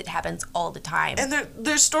 because it happens all the time. And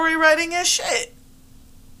their story writing is shit.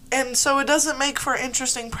 And so it doesn't make for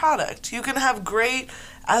interesting product. You can have great,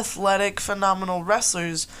 athletic, phenomenal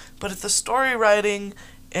wrestlers, but if the story writing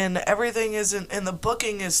and everything isn't, and the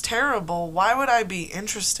booking is terrible, why would I be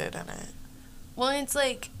interested in it? Well, it's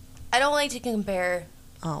like, I don't like to compare.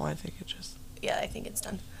 Oh, I think it just. Yeah, I think it's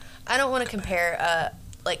done. I don't want to compare,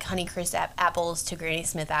 like, Honeycrisp apples to Granny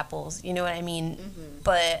Smith apples. You know what I mean? Mm-hmm.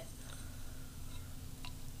 But,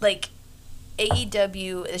 like,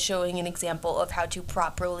 AEW is showing an example of how to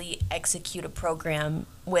properly execute a program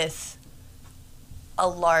with a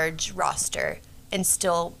large roster and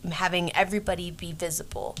still having everybody be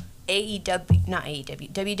visible.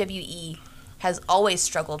 WWE has always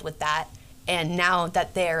struggled with that. And now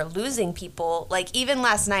that they're losing people, like even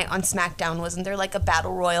last night on SmackDown, wasn't there like a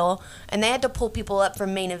battle royal? And they had to pull people up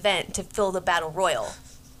from main event to fill the battle royal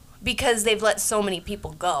because they've let so many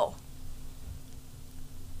people go.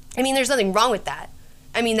 I mean, there's nothing wrong with that.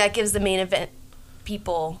 I mean, that gives the main event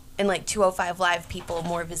people and like 205 Live people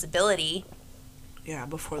more visibility. Yeah,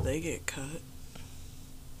 before they get cut.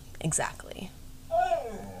 Exactly.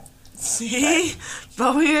 See?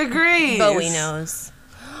 Bowie agrees. Bowie knows.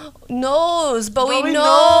 Bowie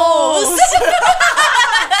knows.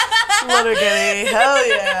 Letterkenny, hell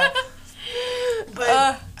yeah.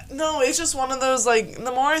 But no, it's just one of those, like,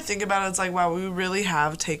 the more I think about it, it's like, wow, we really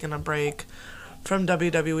have taken a break from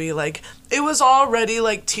WWE. Like, it was already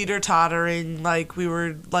like teeter-tottering, like we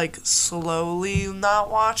were like slowly not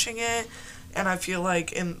watching it, and I feel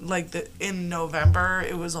like in November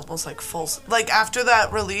it was almost like like after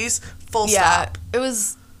that release, full stop. It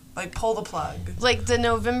was like pull the plug. Like the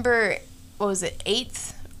November, what was it,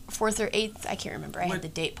 8th? 4th or 8th? I can't remember. I had the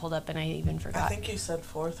date pulled up and I even forgot. I think you said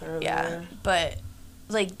 4th earlier. Yeah, but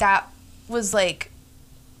like that was like...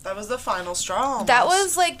 That was the final straw almost. That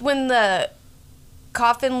was like when the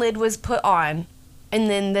coffin lid was put on, and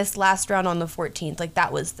then this last round on the 14th, like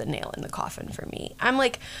that was the nail in the coffin for me. I'm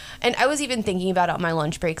like, and I was even thinking about it on my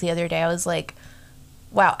lunch break the other day. I was like,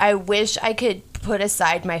 wow, I wish I could put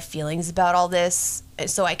aside my feelings about all this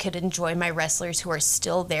so I could enjoy my wrestlers who are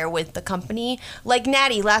still there with the company. Like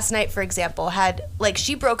Natty last night, for example, had, like,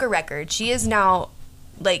 she broke a record. She is now,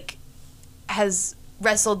 like, has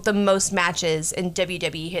wrestled the most matches in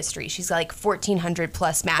WWE history. She's got, like, 1,400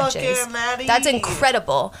 plus matches. Fuck yeah, Natty. That's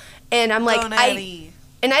incredible. And I'm like, Natty.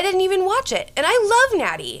 And I didn't even watch it. And I love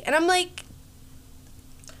Natty. And I'm like,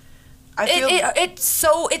 it's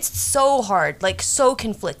so hard, like so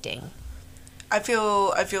conflicting. I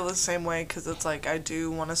feel the same way, because it's like I do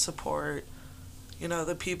want to support, you know,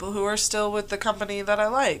 the people who are still with the company that I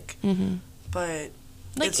like. Mm-hmm. But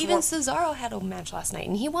like even Cesaro had a match last night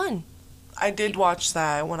and he won. I did watch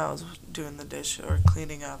that when I was doing the dish or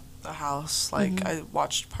cleaning up the house. Like, mm-hmm. I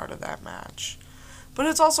watched part of that match. But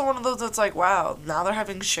it's also one of those that's like, wow, now they're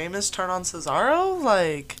having Sheamus turn on Cesaro?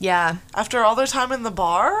 Like, yeah. After all their time in the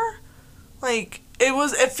bar? Like,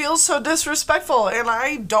 it feels so disrespectful, and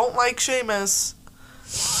I don't like Sheamus,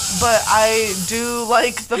 but I do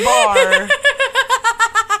like the bar.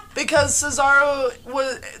 Because Cesaro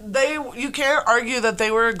you can't argue that they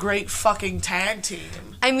were a great fucking tag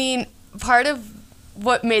team. I mean, part of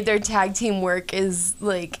what made their tag team work is,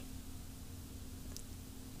 like,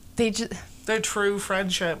 their true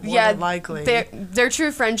friendship, more than likely. Their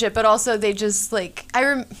true friendship, but also they just, like,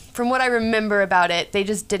 from what I remember about it, they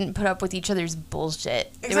just didn't put up with each other's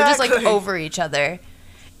bullshit. Exactly. They were just, like, over each other.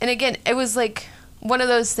 And again, it was, like, one of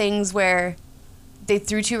those things where they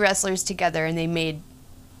threw two wrestlers together and they made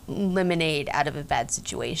lemonade out of a bad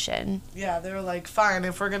situation. Yeah, they were like, fine,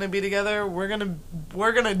 if we're gonna be together, we're gonna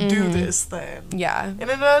do this then. Yeah. And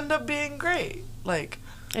it ended up being great. Like,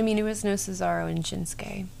 I mean, it was no Cesaro and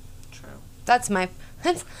Shinsuke. True. That's my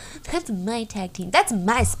tag team. That's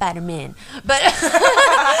my Spider-Man. But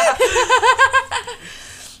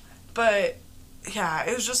but yeah,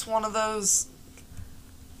 it was just one of those.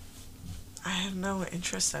 I have no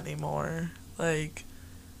interest anymore. Like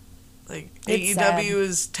it's AEW sad.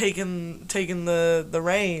 Is taking the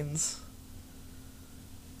reins.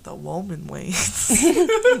 The woman waits.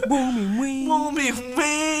 Woman waits.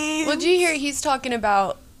 Well, did you hear he's talking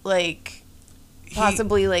about, like,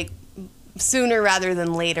 possibly, like, sooner rather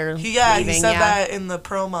than later. He said that in the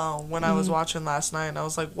promo when I was watching last night, and I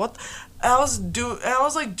was like, what? I was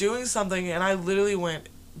doing something, and I literally went,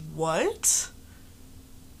 what?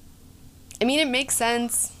 I mean, it makes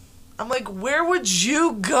sense. I'm like, where would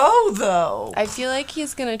you go, though? I feel like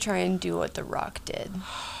he's going to try and do what The Rock did.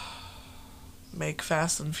 Make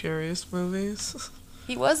Fast and Furious movies?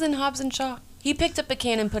 He was in Hobbs and Shaw. He picked up a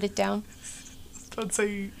can and put it down. I'd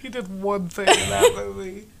say he did one thing in that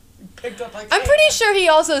movie. He picked up a can. I'm pretty sure he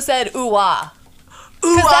also said ooh-ah.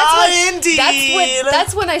 Ooh-ah, indeed.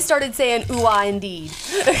 That's when I started saying ooh-ah, indeed.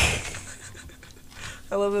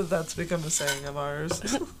 I love that that's become a saying of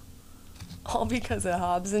ours. All because of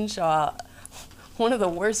Hobbs and Shaw. One of the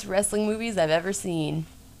worst wrestling movies I've ever seen.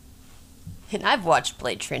 And I've watched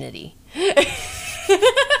Blade Trinity.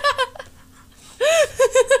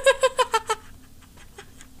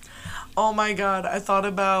 Oh my god, I thought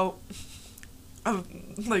about...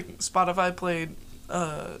 like, Spotify played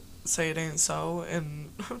Say It Ain't So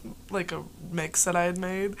in like a mix that I had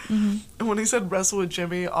made. Mm-hmm. And when he said wrestle with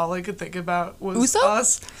Jimmy, all I could think about was Uso?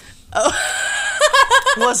 us.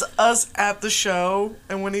 Was us at the show,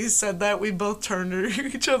 and when he said that, we both turned to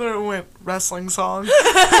each other and went, wrestling song.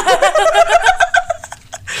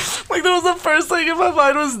 Like, that was the first thing in my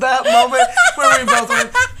mind was that moment where we both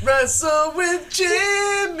went, wrestle with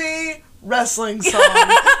Jimmy, wrestling song.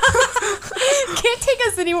 Can't take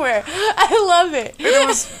us anywhere. I love it. And it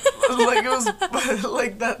was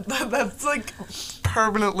like that's like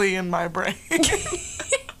permanently in my brain.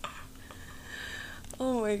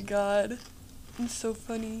 Oh my god. It's so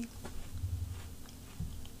funny.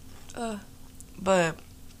 But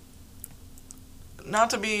not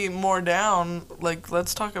to be more down, like,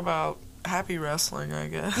 let's talk about happy wrestling, I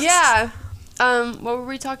guess. Yeah. What were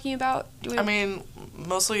we talking about? I mean,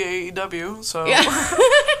 mostly AEW, so. Yeah.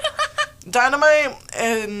 Dynamite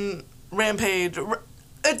and Rampage.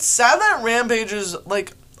 It's sad that Rampage is,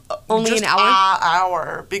 like, only just an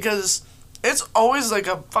hour? because it's always, like,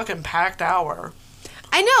 a fucking packed hour.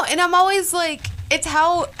 I know, and I'm always like, it's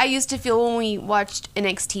how I used to feel when we watched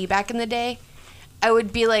NXT back in the day. I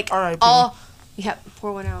would be like, R.I.P.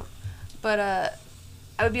 Pour one out. But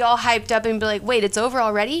I would be all hyped up and be like, wait, it's over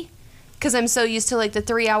already? Because I'm so used to like the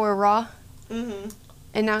 3-hour Raw. Mm-hmm.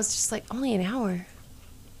 And now it's just like only an hour.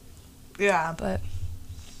 Yeah. But.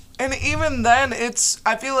 And even then,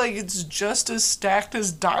 I feel like it's just as stacked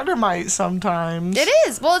as Dynamite sometimes. It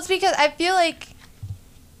is. Well, it's because I feel like,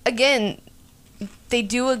 again, they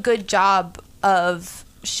do a good job of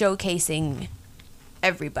showcasing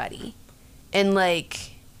everybody. And,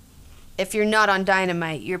 like, if you're not on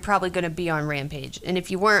Dynamite, you're probably going to be on Rampage. And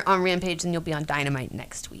if you weren't on Rampage, then you'll be on Dynamite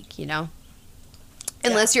next week, you know?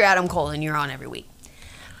 Unless you're Adam Cole and you're on every week.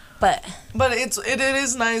 But it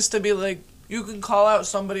is nice to be like, you can call out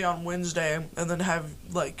somebody on Wednesday and then have,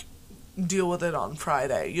 like, deal with it on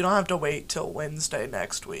Friday. You don't have to wait till Wednesday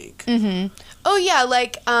next week. Mm-hmm. Oh, yeah,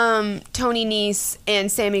 like Tony Nese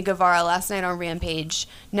and Sammy Guevara last night on Rampage.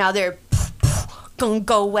 Now they're gonna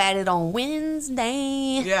go at it on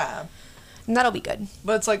Wednesday. Yeah. And that'll be good.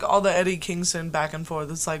 But it's like all the Eddie Kingston back and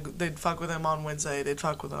forth. It's like they'd fuck with him on Wednesday, they'd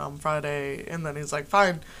fuck with him on Friday, and then he's like,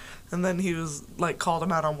 fine. And then he was, like, called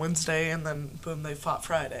him out on Wednesday, and then, boom, they fought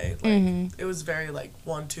Friday. Like, It was very, like,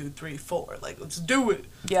 1, 2, 3, 4. Like, let's do it.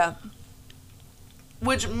 Yeah.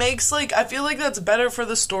 Which makes, like, I feel like that's better for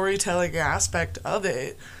the storytelling aspect of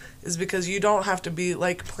it, is because you don't have to be,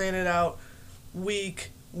 like, plan it out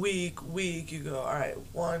week. You go, all right,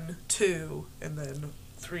 1, 2, and then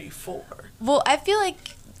 3, 4. Well, I feel like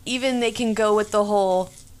even they can go with the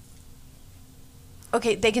whole...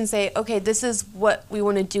 Okay, they can say, okay, this is what we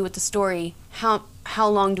want to do with the story. How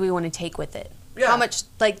long do we want to take with it? Yeah. How much,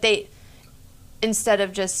 like, they... Instead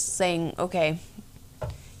of just saying, okay,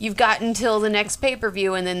 you've got until the next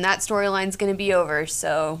pay-per-view, and then that storyline's going to be over,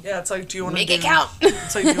 so... Yeah, it's like, do you want to make it count?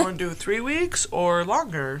 It's like, do you want to do 3 weeks or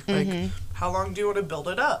longer? Like, how long do you want to build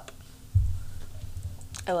it up?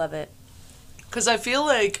 I love it. Because I feel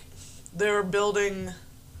like they're building...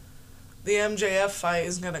 The MJF fight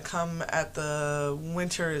is going to come at the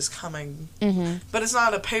Winter is Coming. Mm-hmm. But it's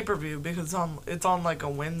not a pay-per-view because it's on like a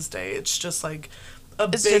Wednesday. It's just like a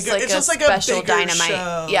It's bigger... just like a special bigger Dynamite.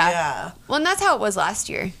 show. Yeah. Well, and that's how it was last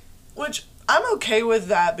year. Which, I'm okay with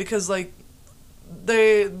that because, like,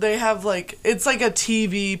 they have, like... It's like a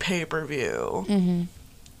TV pay-per-view. Mm-hmm.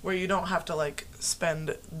 Where you don't have to, like,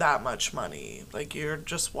 spend that much money. Like, you're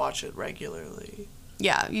just watch it regularly.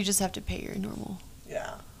 Yeah, you just have to pay your normal.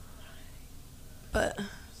 Yeah. But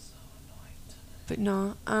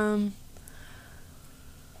no.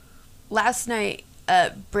 Last night,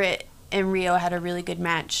 Britt and Rio had a really good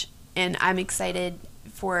match, and I'm excited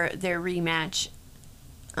for their rematch.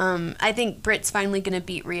 I think Britt's finally going to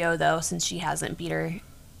beat Rio, though, since she hasn't beat her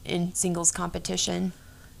in singles competition.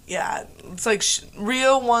 Yeah, it's like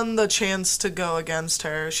Rio won the chance to go against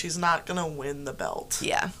her. She's not going to win the belt.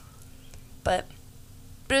 Yeah. But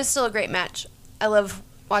it's still a great match. I love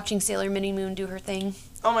watching Sailor Mini Moon do her thing.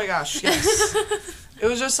 Oh my gosh, yes. It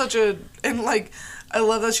was just such a... And, like, I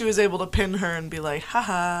love that she was able to pin her and be like,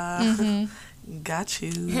 haha, got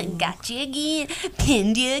you. Got you again.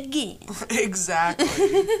 Pinned you again.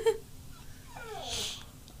 Exactly.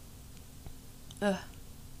 But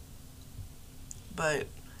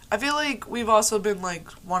I feel like we've also been, like,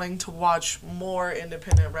 wanting to watch more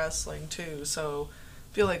independent wrestling, too. So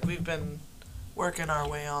I feel like we've been working our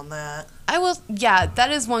way on that. Yeah, that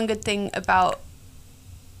is one good thing about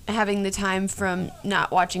having the time from not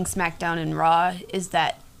watching SmackDown and Raw is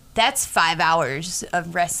that that's 5 hours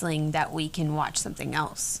of wrestling that we can watch something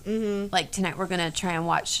else. Mm-hmm. Like tonight we're going to try and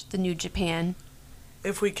watch the New Japan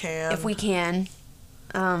If we can. If we can.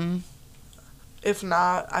 If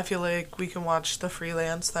not, I feel like we can watch the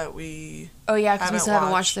Freelance that we Oh, yeah, because we still haven't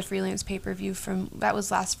watched the Freelance pay-per-view from... That was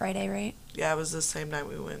last Friday, right? Yeah, it was the same night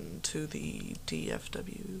we went to the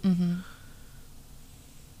DFW. Mm-hmm.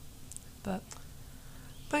 But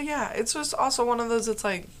yeah, it's just also one of those, it's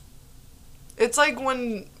like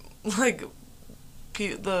when, like,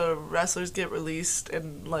 the wrestlers get released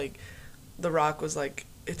and, like, The Rock was like,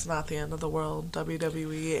 it's not the end of the world.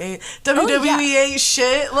 WWE ain't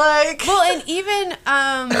shit. Like, well, and even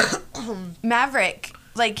Maverick,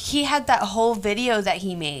 like, he had that whole video that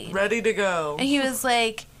he made ready to go, and he was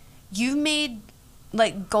like, "You made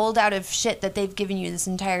like gold out of shit that they've given you this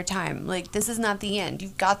entire time. Like, this is not the end.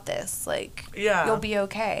 You've got this. Like, you'll be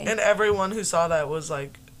okay." And everyone who saw that was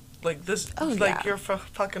like this. Oh, like, yeah. you're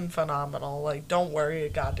fucking phenomenal. Like, don't worry a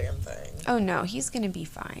goddamn thing. Oh no, he's gonna be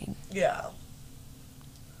fine. Yeah.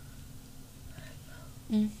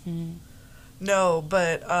 Mm-hmm. No,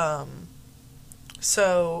 but,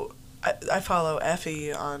 so, I follow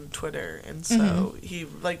Effie on Twitter, and so he,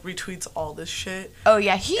 like, retweets all this shit. Oh,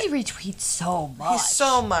 yeah, he retweets so much. He's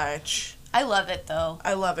so much. I love it, though.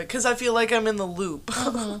 I love it, because I feel like I'm in the loop.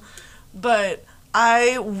 But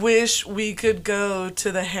I wish we could go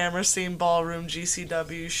to the Hammerstein Ballroom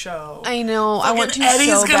GCW show. I know, I want to Eddie's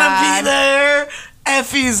so gonna bad. be there.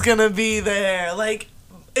 Effie's gonna be there. Like,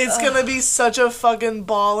 it's gonna be such a fucking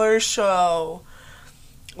baller show.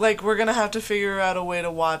 Like, we're gonna have to figure out a way to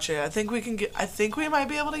watch it. I think we might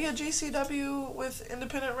be able to get GCW with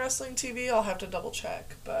Independent Wrestling TV. I'll have to double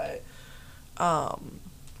check, but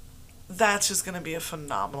that's just gonna be a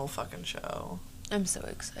phenomenal fucking show. I'm so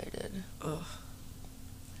excited. Ugh.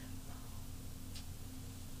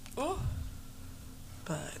 Ugh.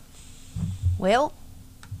 But Well,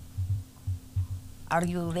 are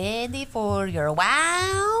you ready for your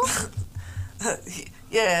wow?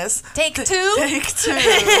 yes. Take two? Take two.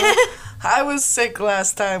 I was sick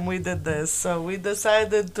last time we did this, so we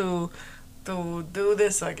decided to do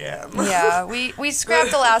this again. Yeah, we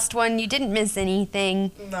scrapped the last one. You didn't miss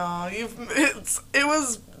anything. No, it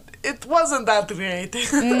wasn't that great.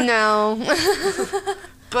 No.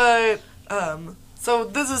 But so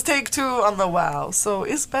this is take two on the WoW, so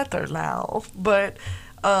it's better now. But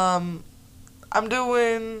I'm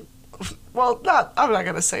doing I'm not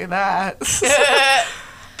gonna say that.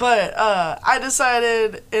 But I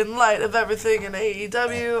decided, in light of everything in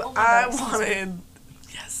AEW, I wanted.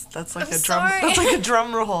 Yes, that's like a drum. Sorry. That's like a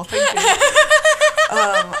drum roll. Thank you.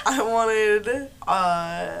 I wanted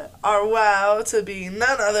our WoW to be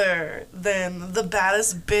none other than the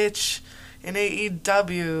baddest bitch in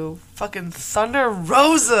AEW, fucking Thunder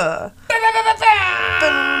Rosa.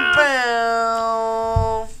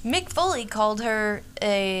 Mick Foley called her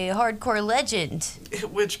a hardcore legend.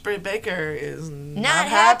 Which Britt Baker is Not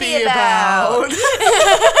happy about.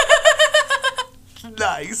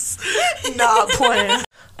 Nice. Not playing.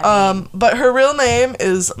 But her real name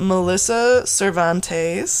is Melissa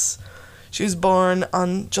Cervantes. She was born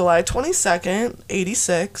on July 22nd,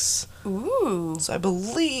 86. Ooh. So I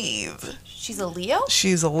believe She's a Leo?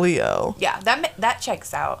 she's a Leo. Yeah, that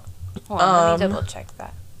checks out. Hold on, let me double check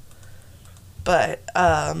that. But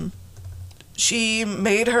she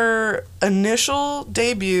made her initial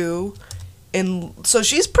debut so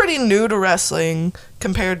she's pretty new to wrestling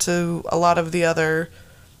compared to a lot of the other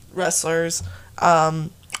wrestlers.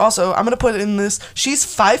 Also, I'm gonna put in this. She's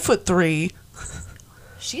 5'3".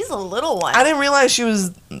 She's a little one. I didn't realize she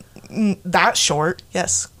was that short.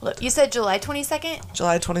 Yes, Look, you said July 22nd?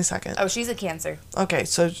 July 22nd. Oh, she's a Cancer. Okay,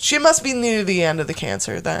 so she must be near the end of the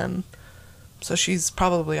Cancer then. So she's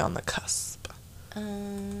probably on the cusp.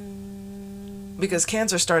 Because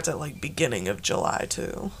Cancer starts at like beginning of July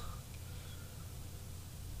too.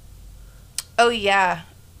 Oh, yeah.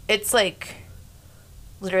 It's like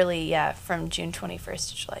literally, yeah, from June 21st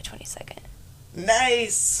to July 22nd.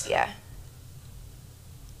 Nice. Yeah.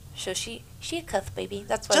 So she a cuff baby.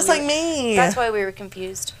 That's why Just like me. That's why we were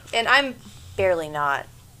confused. And I'm barely not.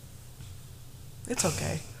 It's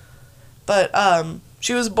okay. But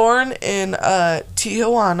she was born in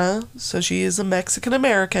Tijuana, so she is a Mexican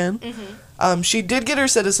American. Mm-hmm. She did get her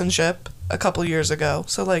citizenship a couple years ago,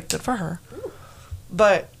 so like good for her. Ooh.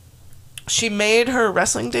 But she made her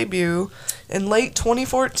wrestling debut in late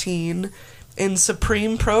 2014 in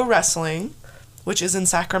Supreme Pro Wrestling, which is in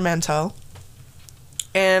Sacramento.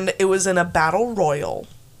 And it was in a battle royal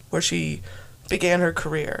where she began her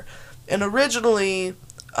career. And originally,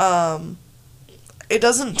 it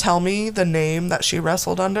doesn't tell me the name that she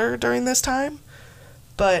wrestled under during this time,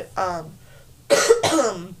 but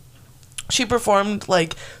she performed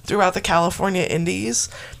like throughout the California Indies,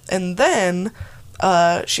 and then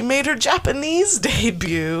she made her Japanese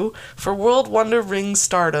debut for World Wonder Ring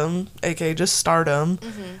Stardom, aka just Stardom,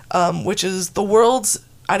 which is the world's,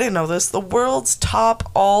 I didn't know this, the world's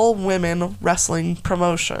top all-women wrestling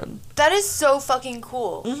promotion. That is so fucking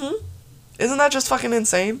cool. Isn't that just fucking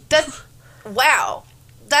insane? Wow.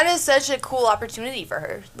 That is such a cool opportunity for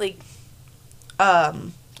her. Like,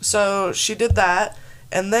 so she did that,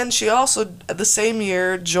 and then she also, the same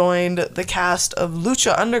year, joined the cast of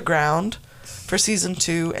Lucha Underground for season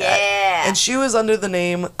 2. Yeah. And she was under the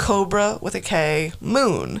name Cobra with a K,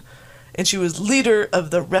 Moon. And she was leader of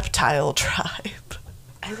the Reptile Tribe.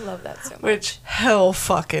 I love that so much. Which, hell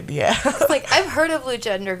fucking yeah. Like, I've heard of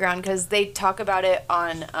Lucha Underground because they talk about it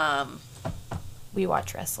on We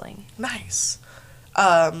Watch Wrestling. Nice.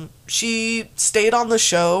 She stayed on the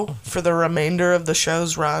show for the remainder of the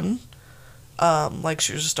show's run. Like,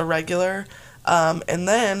 she was just a regular. And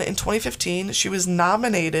then, in 2015, she was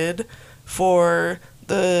nominated for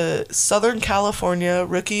the Southern California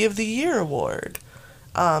Rookie of the Year Award.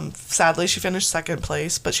 Sadly, she finished second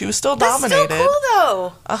place, but she was still nominated. That's still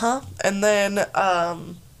cool, though. And then,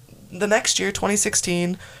 the next year,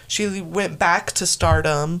 2016, she went back to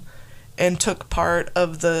Stardom and took part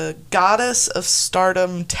of the Goddess of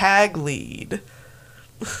Stardom Tag League.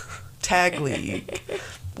 Tag League.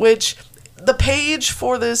 Which, the page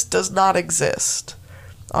for this does not exist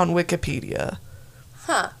on Wikipedia.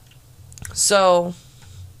 Huh. So,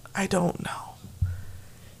 I don't know.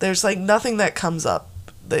 There's, like, nothing that comes up.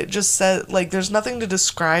 It just said, like, there's nothing to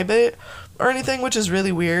describe it or anything, which is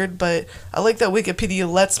really weird, but I like that Wikipedia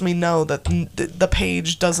lets me know that the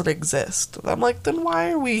page doesn't exist. I'm like, then why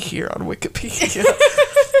are we here on Wikipedia?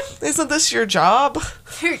 Isn't this your job?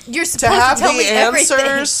 You're supposed to have tell the me answers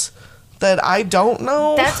everything. That I don't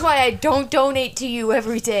know? That's why I don't donate to you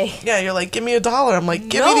every day. Yeah, you're like, give me $1. I'm like,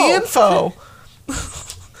 give me the info.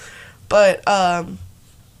 But,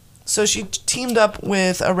 so she teamed up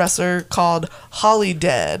with a wrestler called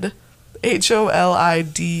Holidead.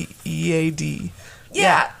 Holidead.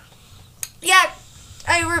 Yeah.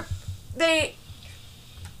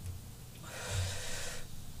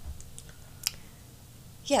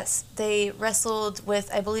 Yes, they wrestled with,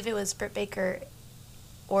 I believe it was Britt Baker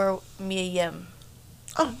or Mia Yim.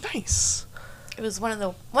 Oh, nice. It was one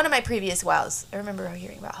of my previous WoWs. I remember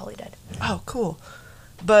hearing about Holidead. Oh, cool.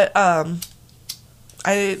 But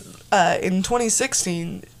in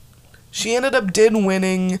 2016, she ended up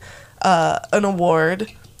winning an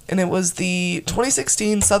award, and it was the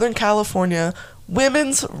 2016 Southern California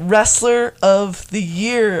Women's Wrestler of the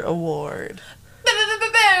Year Award.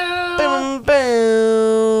 Boom,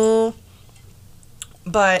 boom.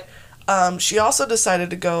 But she also decided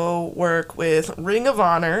to go work with Ring of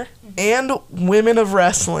Honor and Women of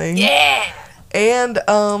Wrestling. Yeah! And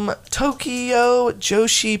Tokyo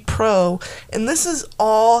Joshi Pro. And this is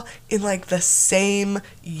all in, like, the same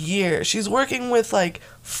year. She's working with, like,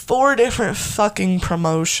 4 different fucking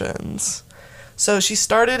promotions. So she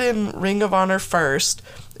started in Ring of Honor first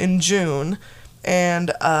in June.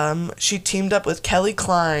 And she teamed up with Kelly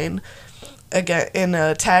Klein again in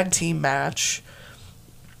a tag team match.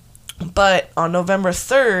 But on November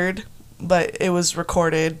 3rd, but it was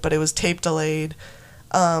recorded, but it was tape delayed,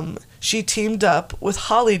 she teamed up with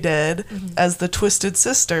Holidead as the Twisted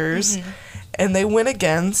Sisters, and they went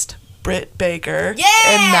against Britt Baker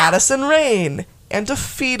and Madison Rayne and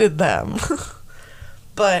defeated them.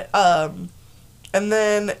 But, and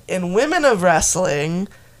then in Women of Wrestling,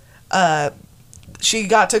 she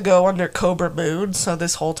got to go under Cobra Moon, so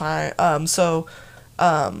this whole time,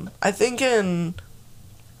 I think in,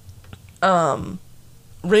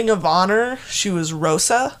 Ring of Honor, she was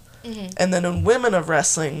Rosa. And then in Women of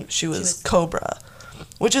Wrestling, she was Cobra,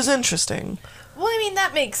 which is interesting. Well, I mean,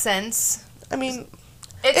 that makes sense. I mean,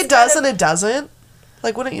 it does and it doesn't.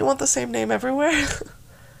 Like, wouldn't you want the same name everywhere?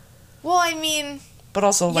 Well, I mean... But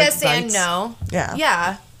also, like, yes and no. Yeah.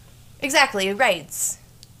 Yeah. Exactly, rights.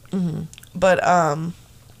 But,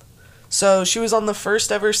 so she was on the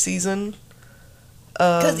first ever season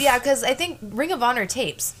of... Because I think Ring of Honor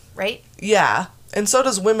tapes, right? Yeah. And so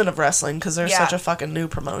does Women of Wrestling, because they're such a fucking new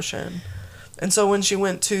promotion. And so when she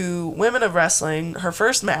went to Women of Wrestling, her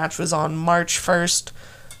first match was on March 1st,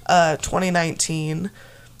 2019.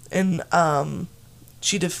 And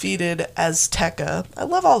she defeated Azteca. I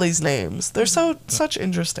love all these names. They're such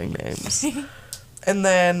interesting names. And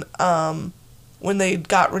then when they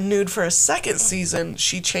got renewed for a second season,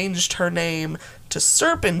 she changed her name to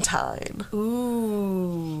Serpentine.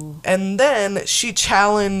 Ooh. And then she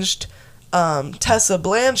challenged... Tessa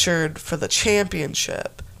Blanchard for the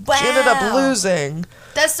championship. Wow. She ended up losing.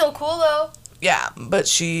 That's so cool, though. Yeah, but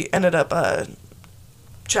she ended up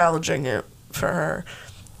challenging it for her.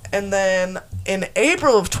 And then in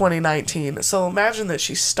April of 2019, so imagine that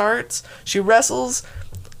she wrestles,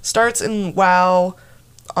 starts in WoW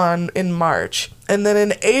in March. And then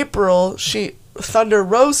in April, Thunder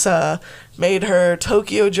Rosa made her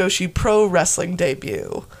Tokyo Joshi Pro Wrestling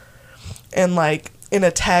debut. And, like, in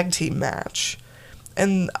a tag team match.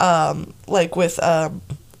 And, like, with,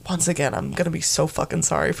 once again, I'm gonna be so fucking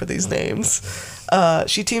sorry for these names.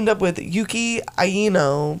 She teamed up with Yuki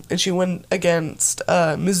Aino, and she went against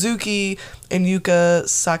Mizuki and Yuka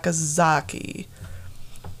Sakazaki.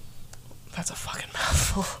 That's a fucking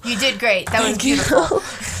mouthful. You did great. That was beautiful.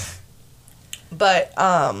 But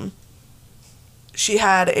she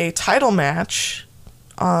had a title match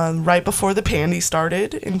right before the Pandy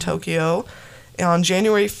started in Tokyo. And on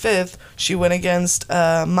January 5th, she went against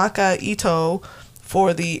Maka Ito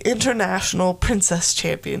for the International Princess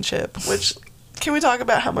Championship, which... Can we talk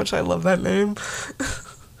about how much I love that name?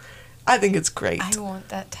 I think it's great. I want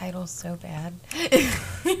that title so bad.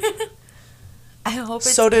 I hope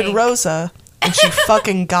it's So did pink. Rosa, and she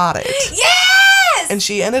fucking got it. Yes! And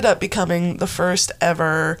she ended up becoming the first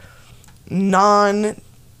ever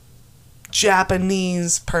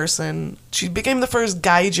non-Japanese person. She became the first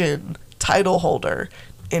Gaijin title holder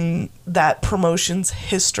in that promotion's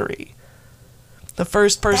history. The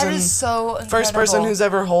first person... That is so incredible. First person who's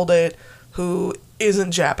ever held it who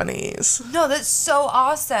isn't Japanese. No, that's so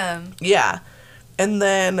awesome. Yeah. And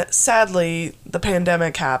then, sadly, the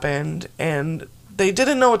pandemic happened, and they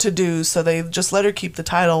didn't know what to do, so they just let her keep the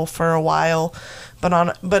title for a while.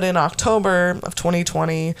 But in October of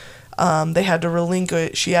 2020, they had to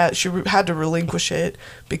relinquish. She had to relinquish it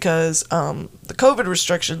because the COVID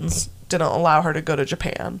restrictions didn't allow her to go to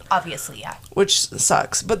Japan. Obviously, yeah. Which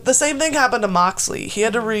sucks. But the same thing happened to Moxley. He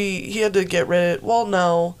had to get rid. Well,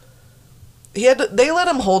 no. They let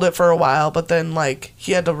him hold it for a while, but then, like,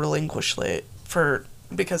 he had to relinquish it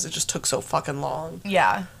because it just took so fucking long.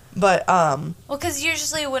 Yeah. But, well, because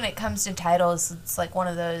usually when it comes to titles, it's like one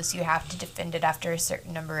of those you have to defend it after a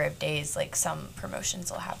certain number of days. Like, some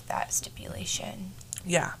promotions will have that stipulation.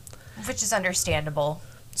 Yeah. Which is understandable.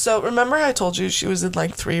 So, remember I told you she was in,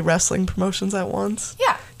 like, 3 wrestling promotions at once?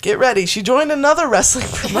 Yeah. Get ready. She joined another wrestling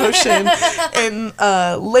promotion. In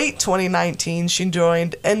late 2019, she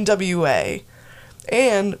joined NWA.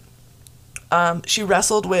 And she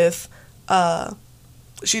wrestled with...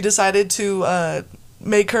 she decided to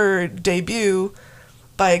make her debut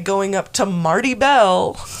by going up to Marty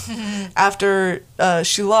Bell after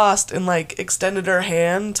she lost and, like, extended her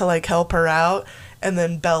hand to, like, help her out. And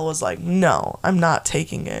then Belle was like, no, I'm not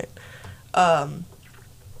taking it. And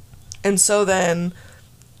so then,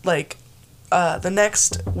 like, the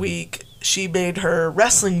next week, she made her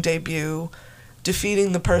wrestling debut,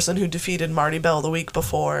 defeating the person who defeated Marty Belle the week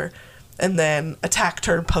before, and then attacked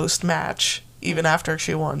her post-match, even after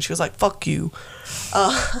she won. She was like, fuck you.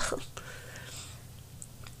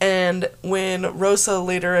 And when Rosa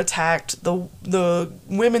later attacked the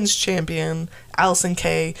women's champion, Allison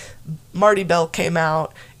Kay, Marty Belle came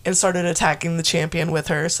out and started attacking the champion with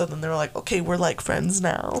her. So then they were like, okay, we're like friends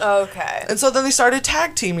now. Okay. And so then they started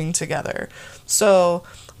tag teaming together. So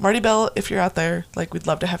Marty Belle, if you're out there, like, we'd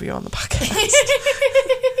love to have you on the podcast.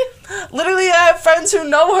 Literally, I have friends who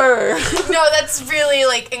know her. No, that's really,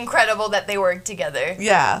 like, incredible that they work together.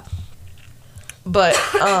 Yeah. But,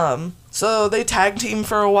 so they tag team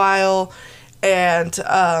for a while, and,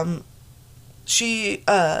 she,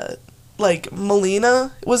 like,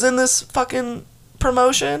 Melina was in this fucking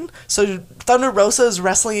promotion, so Thunder Rosa is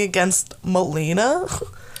wrestling against Melina.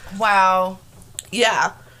 Wow.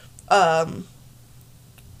 Yeah. But,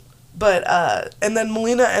 and then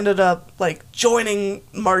Melina ended up, like, joining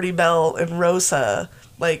Marty Belle and Rosa,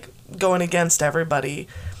 like, going against everybody.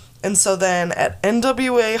 And so then at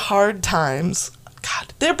NWA Hard Times,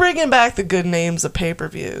 God, they're bringing back the good names of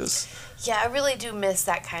pay-per-views. Yeah, I really do miss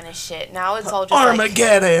that kind of shit. Now it's all just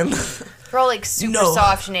Armageddon. They're all, like, super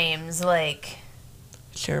soft names, like...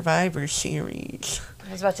 Survivor Series.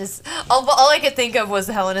 I was about to... All I could think of was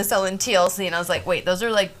Hell in a Cell and TLC, and I was like, wait, those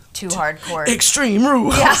are, like, too hardcore. Extreme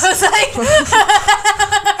Rules. Yeah, I was like...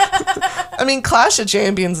 I mean, Clash of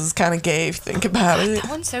Champions is kind of gay if you think about it.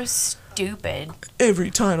 That one's so stupid.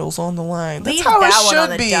 Every title's on the line. That's Leave how that it one should on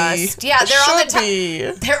the be. dust. Yeah,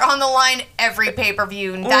 they're on the line every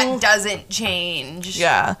pay-per-view, and that doesn't change.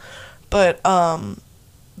 Yeah. But,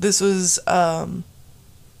 this was,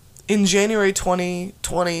 in January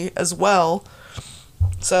 2020 as well.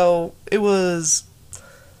 So, it was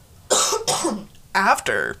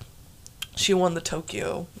after she won the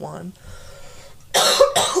Tokyo one.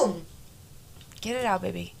 Get it out,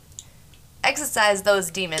 baby. Exercise those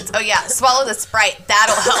demons. Oh yeah, swallow the Sprite.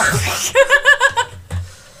 That'll help.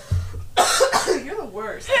 You're the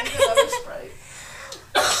worst. I need another Sprite.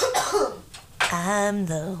 I'm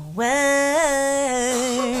the worst.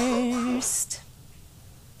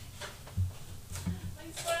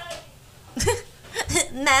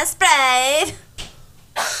 My Sprite.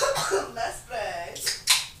 My Sprite.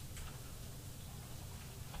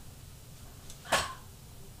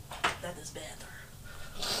 That is better.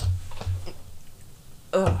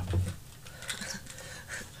 Ugh.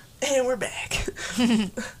 And we're back.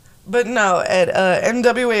 But no, at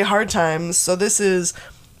NWA Hard Times, so this is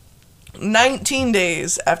 19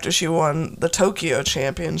 days after she won the Tokyo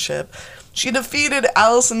Championship, she defeated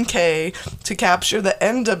Allison Kay to capture the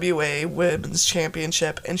NWA Women's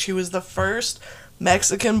Championship, and she was the first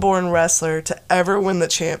Mexican-born wrestler to ever win the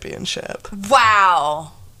championship.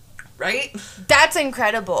 Wow. Right? That's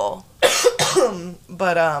incredible.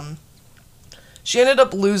 But, she ended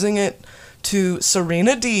up losing it to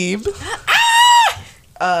Serena Deeb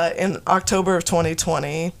in October of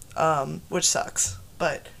 2020, which sucks.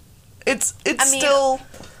 But it's still...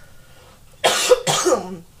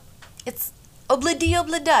 It's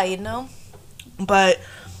obla-di, you know? But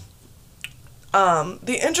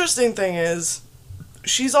the interesting thing is,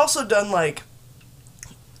 she's also done, like...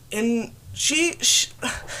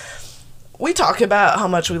 We talk about how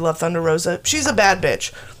much we love Thunder Rosa. She's a bad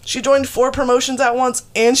bitch. She joined 4 promotions at once,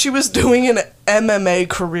 and she was doing an MMA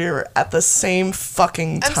career at the same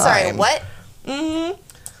fucking time. I'm sorry, what? Mm-hmm.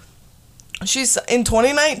 She's in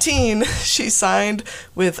 2019. She signed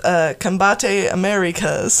with Combate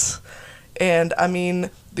Americas, and I mean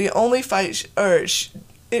the only fight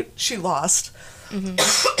she lost.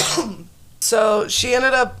 Mm-hmm. So she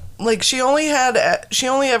ended up she only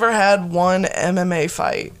ever had one MMA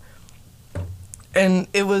fight, and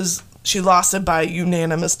she lost it by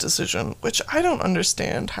unanimous decision, which I don't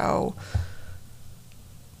understand how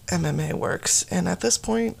MMA works, and at this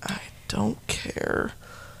point, I don't care.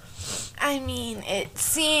 I mean, it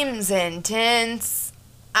seems intense.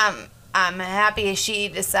 I'm happy she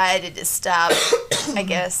decided to stop, I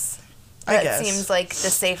guess. That seems like the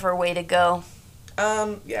safer way to go.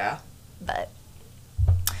 Yeah. But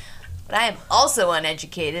I am also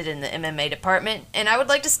uneducated in the MMA department, and I would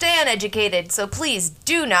like to stay uneducated, so please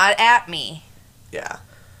do not at me. Yeah.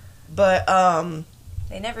 But,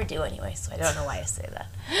 They never do anyway, so I don't know why I say that.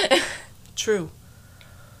 True.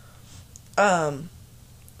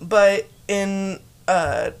 But in,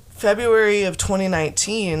 February of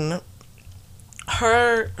 2019,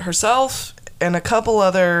 herself and a couple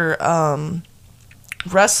other,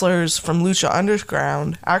 wrestlers from Lucha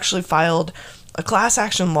Underground actually filed a class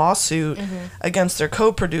action lawsuit against their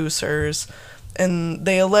co-producers, and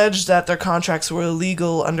they alleged that their contracts were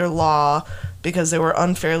illegal under law because they were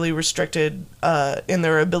unfairly restricted in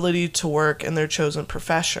their ability to work in their chosen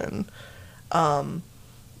profession.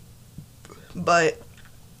 But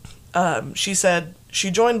she said she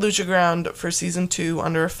joined Lucha Ground for season 2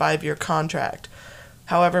 under a 5-year contract.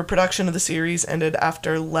 However, production of the series ended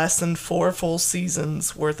after less than 4 full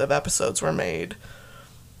seasons worth of episodes were made.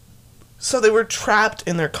 So they were trapped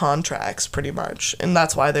in their contracts, pretty much, and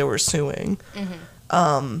that's why they were suing.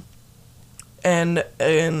 Mm-hmm. And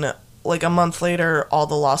in, a month later, all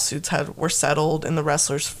the lawsuits were settled in the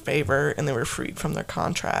wrestlers' favor, and they were freed from their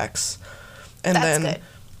contracts. And that's good.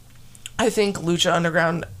 I think Lucha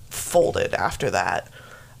Underground folded after that.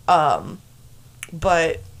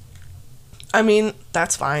 But, I mean,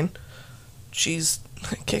 that's fine. She's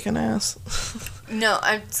kicking ass. No,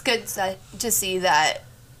 it's good to see that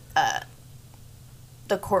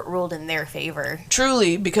the court ruled in their favor.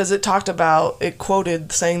 Truly, because it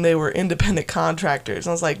quoted saying they were independent contractors.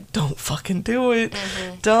 I was like, don't fucking do it.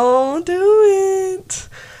 Mm-hmm. Don't do it.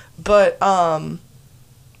 But,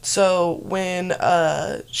 so when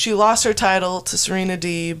she lost her title to Serena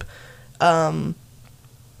Deeb,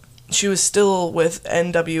 she was still with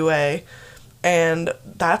NWA, and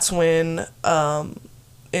that's when,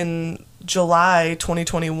 in July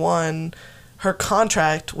 2021, her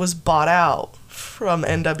contract was bought out from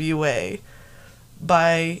NWA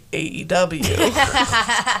by AEW.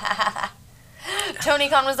 Tony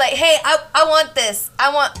Khan was like, hey, I want this.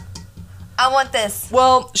 I want this.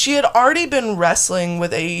 Well, she had already been wrestling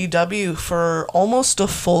with AEW for almost a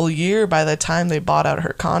full year by the time they bought out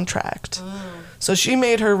her contract. Mm. So she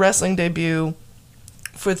made her wrestling debut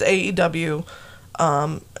with AEW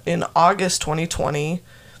in August 2020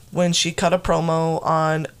 when she cut a promo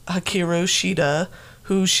on Hikaru Shida,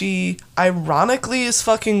 who she ironically is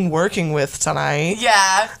fucking working with tonight.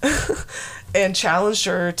 Yeah. And challenged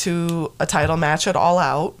her to a title match at All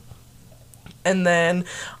Out. And then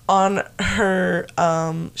on her,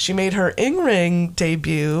 she made her in-ring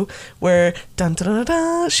debut where, dun dun dun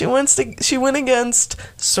dun, she went against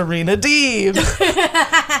Serena Deeb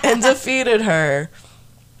and defeated her.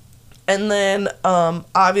 And then,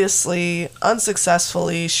 obviously,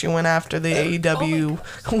 unsuccessfully, she went after the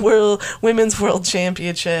AEW Women's World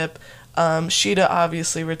Championship. Shida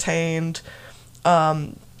obviously retained.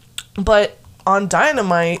 But on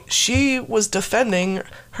Dynamite, she was defending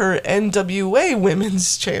her NWA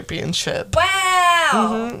Women's Championship. Wow!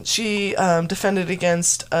 Mm-hmm. She defended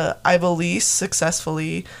against Ivelisse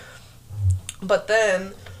successfully. But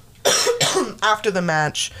then, after the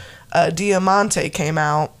match, Diamante came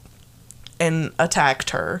out and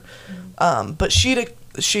attacked her. But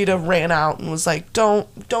Shida ran out and was like,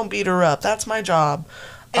 don't beat her up. That's my job.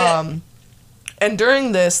 And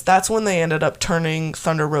during this, that's when they ended up turning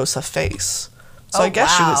Thunder Rosa face. So I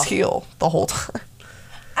guess she was heel the whole time.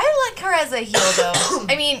 I like her as a heel, though.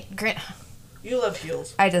 I mean, you love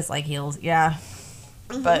heels. I just like heels, yeah.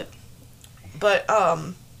 Mm-hmm. But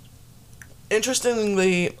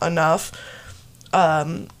interestingly enough,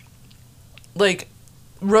 like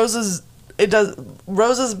Rosa's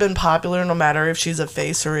been popular no matter if she's a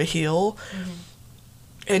face or a heel,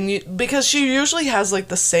 and because she usually has like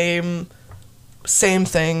the same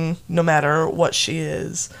thing no matter what she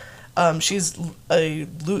is. She's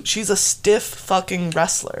a stiff fucking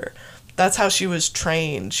wrestler. That's how she was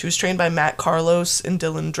trained. She was trained by Matt Carlos and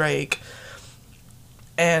Dylan Drake.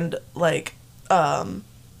 And like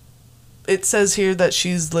it says here that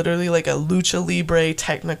she's literally like a lucha libre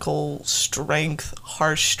technical strength,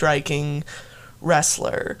 harsh striking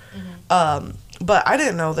wrestler. But I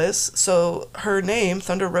didn't know this. So her name,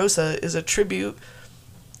 Thunder Rosa, is a tribute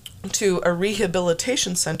to a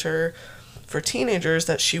rehabilitation center for teenagers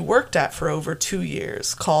that she worked at for over 2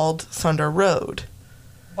 years called Thunder Road.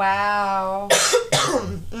 Wow.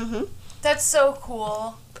 That's so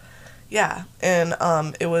cool. Yeah, and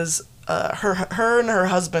it was her and her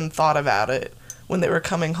husband thought about it when they were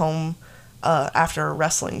coming home after a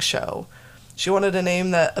wrestling show. She wanted a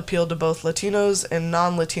name that appealed to both Latinos and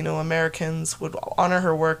non-Latino Americans, would honor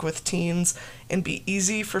her work with teens, and be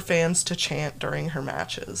easy for fans to chant during her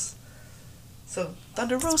matches. So,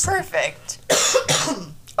 Thunder Rosa. Perfect.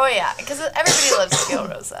 Oh, yeah, because everybody loves Steel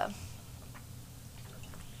Rosa.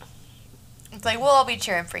 It's like, we'll all be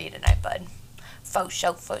cheering for you tonight, bud. Faux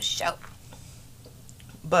show, faux show.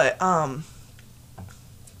 But,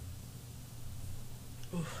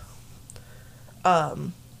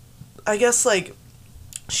 I guess, like,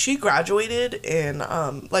 she graduated and,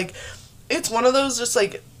 like, it's one of those just,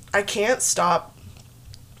 like, I can't stop.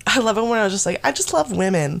 I love it when I was just like, I just love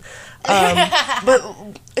women. But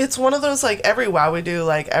it's one of those, like, every WoW we do,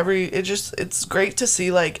 like, it's great to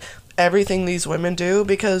see, like, everything these women do,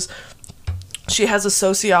 because she has a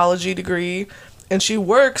sociology degree, and she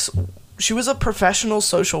was a professional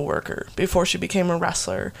social worker before she became a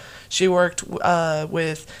wrestler. She worked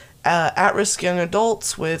with at-risk young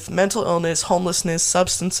adults with mental illness, homelessness,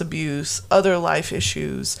 substance abuse, other life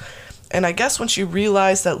issues. And I guess when she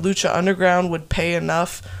realized that Lucha Underground would pay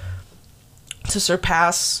enough to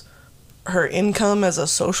surpass her income as a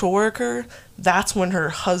social worker, that's when her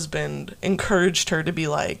husband encouraged her to be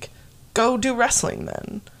like, go do wrestling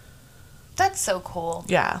then. That's so cool.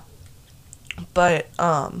 Yeah. But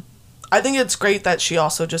I think it's great that she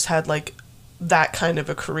also just had like that kind of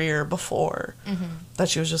a career before. That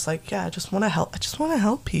she was just like, yeah, I just want to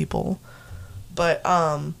help people. But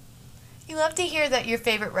you love to hear that your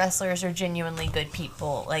favorite wrestlers are genuinely good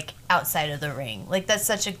people, like outside of the ring. Like, that's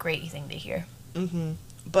such a great thing to hear.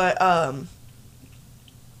 But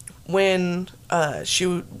when she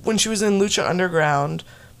was in Lucha Underground,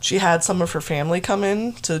 she had some of her family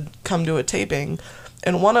come to a taping,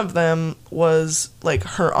 and one of them was like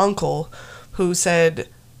her uncle, who said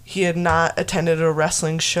he had not attended a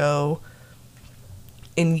wrestling show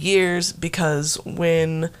in years because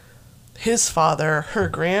when his father, her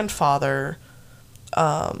grandfather,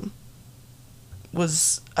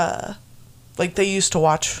 was like, they used to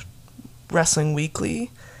watch Wrestling Weekly,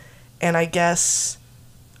 and I guess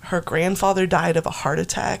her grandfather died of a heart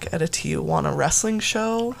attack at a Tijuana wrestling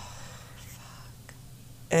show.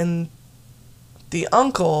 And the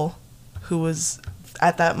uncle, who was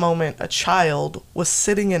at that moment a child, was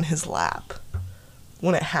sitting in his lap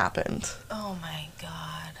when it happened. Oh my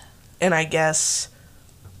God. And I guess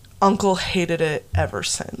Uncle hated it ever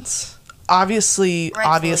since. Rightfully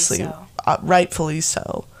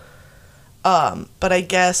so. But I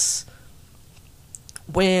guess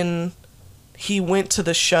when he went to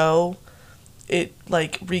the show, it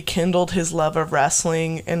like rekindled his love of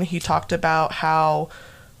wrestling, and he talked about how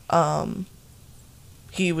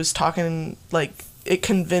he was talking, like, it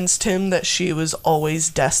convinced him that she was always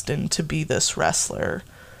destined to be this wrestler.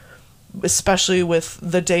 Especially with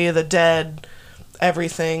the Day of the Dead,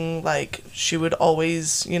 everything, like, she would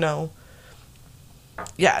always, you know...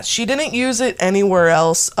 Yeah, she didn't use it anywhere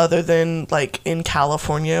else other than, like, in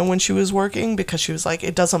California when she was working, because she was like,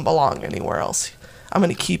 it doesn't belong anywhere else. I'm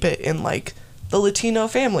gonna keep it in, like, the Latino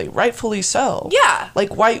family, rightfully so. Yeah. Like,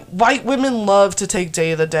 white women love to take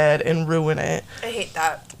Day of the Dead and ruin it. I hate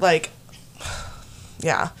that. Like,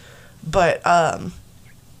 yeah. But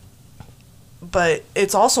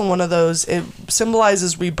it's also one of those, it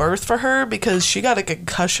symbolizes rebirth for her, because she got a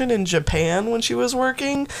concussion in Japan when she was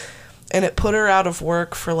working, and it put her out of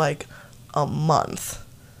work for, like, a month.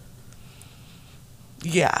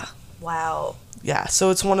 Yeah. Wow. Yeah, so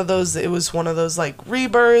it was one of those, like,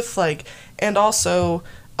 rebirth, like, and also,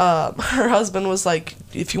 her husband was like,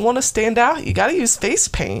 if you want to stand out, you gotta use face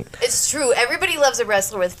paint. It's true. Everybody loves a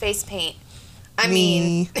wrestler with face paint. I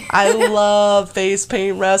mean... I love face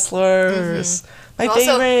paint wrestlers. My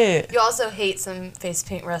favorite. You also hate some face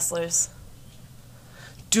paint wrestlers.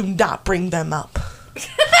 Do not bring them up.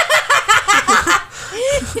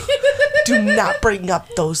 Do not bring up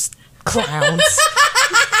those clowns.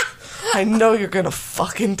 I know you're gonna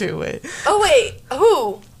fucking do it. Oh, wait.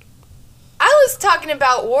 Who? I was talking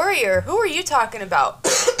about Warrior. Who are you talking about?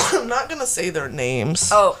 I'm not gonna say their names.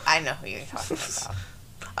 Oh, I know who you're talking about.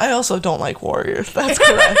 I also don't like Warrior. That's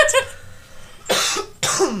correct.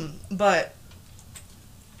 But...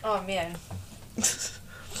 Oh, man.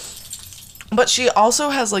 But she also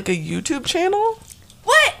has, like, a YouTube channel.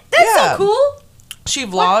 What? That's so cool. She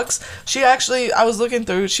vlogs. She actually, I was looking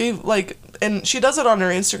through, she, like, and she does it on her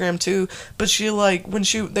Instagram, too, but she, like, when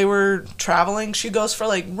they were traveling, she goes for,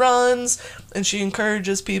 like, runs, and she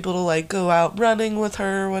encourages people to, like, go out running with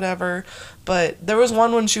her or whatever. But there was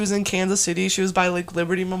one when she was in Kansas City, she was by, like,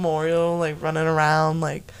 Liberty Memorial, like, running around,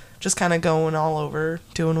 like, just kind of going all over,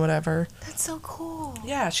 doing whatever. That's so cool.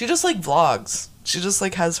 Yeah, she just, like, vlogs. She just,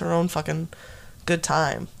 like, has her own fucking good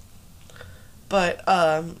time. But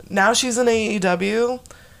now she's in AEW,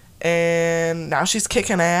 and now she's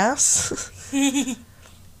kicking ass. Sorry,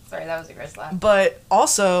 that was a gross laugh. But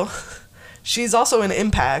also, she's also in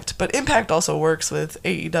Impact, but Impact also works with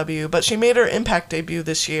AEW. But she made her Impact debut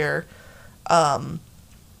this year, and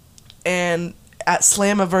at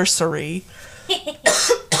Slammiversary.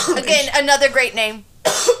 Again, another great name.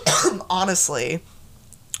 Honestly.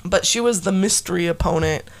 But she was the mystery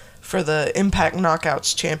opponent for the Impact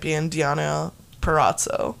Knockouts champion, Deonna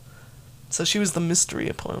Purrazzo. So she was the mystery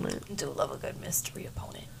opponent. I do love a good mystery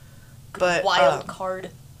opponent. Good But wild card.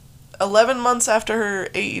 11 months after her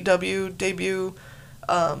AEW debut,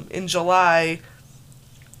 in July,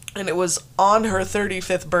 and it was on her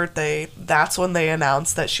 35th birthday, that's when they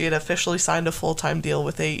announced that she had officially signed a full-time deal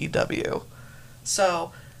with AEW.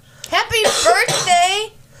 So... Happy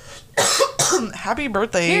birthday! Happy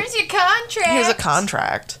birthday. Here's your contract. Here's a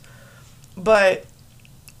contract. But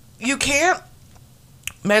you can't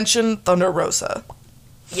mention Thunder Rosa.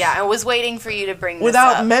 Yeah, I was waiting for you to bring this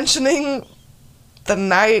without up. mentioning the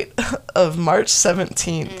night of March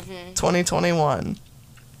 17th, 2021.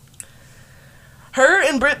 Her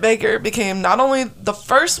and Britt Baker became not only the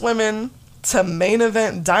first women to main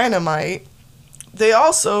event Dynamite, they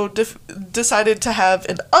also decided to have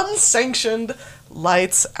an unsanctioned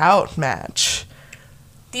lights out match.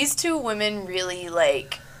 These two women really,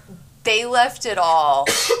 like, they left it all.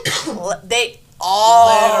 They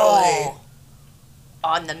all literally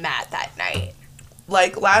on the mat that night.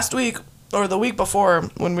 Like last week or the week before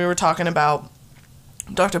when we were talking about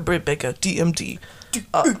Dr. Britt Baker, DMD,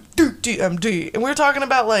 DMD, and we were talking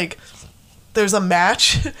about like there's a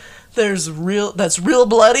match, that's real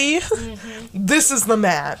bloody. This is the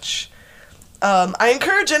match. I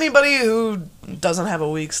encourage anybody who doesn't have a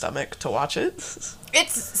weak stomach to watch it.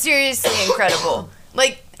 It's seriously incredible.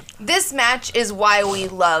 Like, this match is why we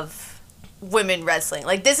love women wrestling.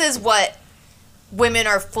 Like, this is what women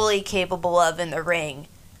are fully capable of in the ring,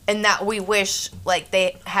 and that we wish, like,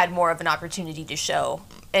 they had more of an opportunity to show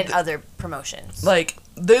in other promotions. Like,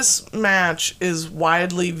 this match is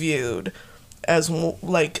widely viewed as,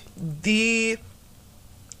 like,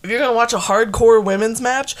 if you're going to watch a hardcore women's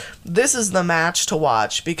match, this is the match to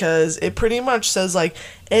watch, because it pretty much says, like,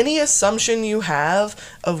 any assumption you have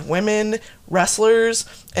of women wrestlers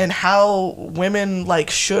and how women, like,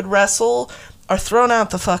 should wrestle are thrown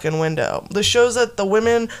out the fucking window. This shows that the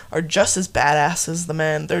women are just as badass as the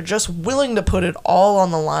men. They're just willing to put it all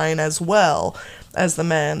on the line as well as the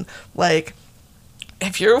men. Like,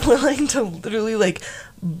 if you're willing to literally, like,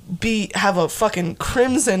 have a fucking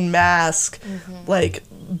crimson mask, like,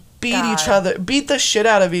 beat the shit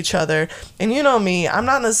out of each other. And you know me, I'm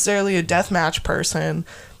not necessarily a deathmatch person.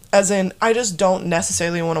 As in, I just don't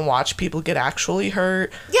necessarily want to watch people get actually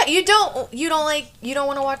hurt. Yeah, you don't want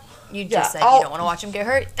to watch. You just said you don't want to watch them get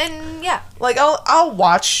hurt, and yeah. Like I'll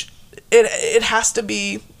watch it. It has to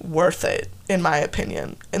be worth it, in my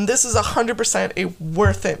opinion. And this is 100% a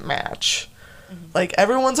worth it match. Mm-hmm. Like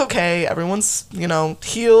everyone's okay. Everyone's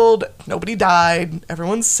healed. Nobody died.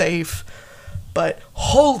 Everyone's safe. But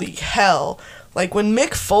holy hell. Like, when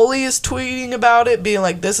Mick Foley is tweeting about it, being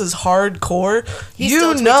like, this is hardcore, he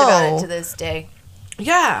still tweets about it to this day.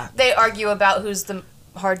 Yeah. They argue about who's the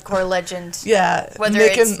hardcore legend. Yeah.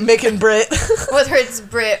 Mick and Britt. Whether it's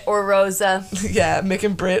Britt or Rosa. Yeah, Mick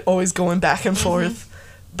and Britt always going back and forth.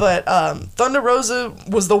 But Thunder Rosa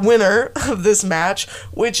was the winner of this match,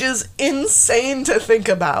 which is insane to think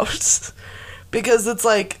about. Because it's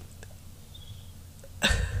like...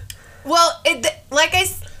 Well, like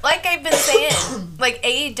I've been saying, like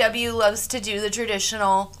AEW loves to do the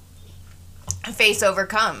traditional face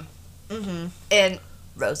overcome. Mm-hmm. And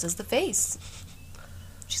Rosa's the face.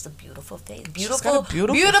 She's a beautiful face. Beautiful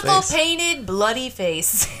face. Painted, bloody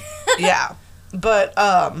face. Yeah. But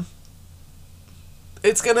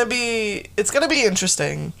it's gonna be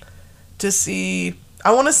interesting to see.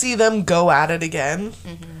 I want to see them go at it again.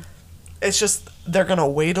 Mm-hmm. It's just they're gonna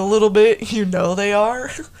wait a little bit. You know they are.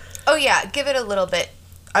 Oh yeah, give it a little bit.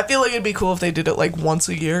 I feel like it'd be cool if they did it like once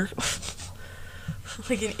a year.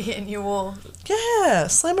 Like an annual. Yeah,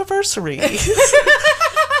 Slammiversary.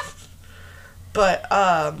 But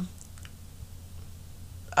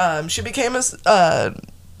she became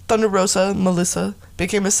Thunder Rosa Melissa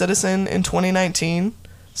became a citizen in 2019,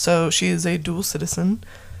 so she is a dual citizen.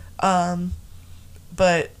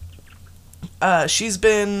 But she's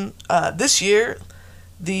been this year.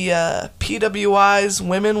 The PWI's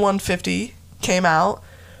Women 150 came out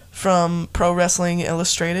from Pro Wrestling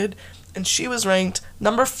Illustrated, and she was ranked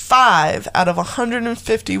number 5 out of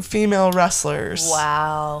 150 female wrestlers.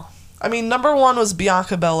 Wow. I mean, number 1 was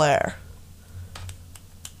Bianca Belair,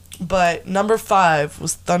 but number 5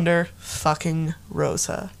 was Thunder fucking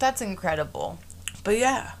Rosa. That's incredible. But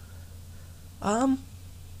yeah. So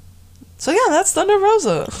yeah, that's Thunder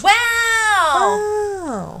Rosa.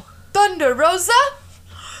 Wow! Thunder Rosa,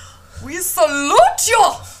 we salute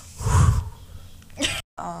you!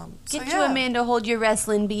 Get you, Amanda, hold your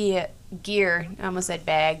wrestling gear. I almost said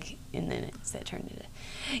bag, and then it turned into...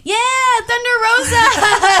 Yeah, Thunder Rosa!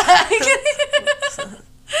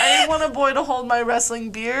 I didn't want a boy to hold my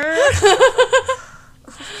wrestling beer.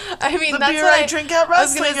 I mean, the that's beer what I drink at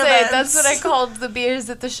wrestling events. Say, that's what I called the beers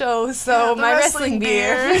at the show, so yeah, my wrestling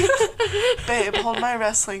beer. Babe, hold my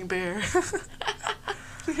wrestling beer.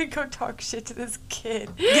 We could go talk shit to this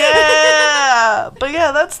kid. Yeah! But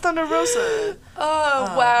yeah, that's Thunder Rosa.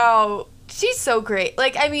 Oh, wow. She's so great.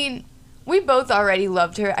 Like, I mean, we both already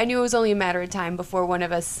loved her. I knew it was only a matter of time before one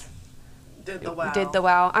of us did the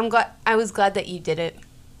wow. I was glad that you did it.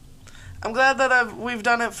 I'm glad that we've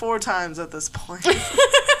done it 4 times at this point.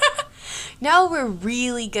 Now we're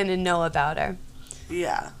really gonna know about her.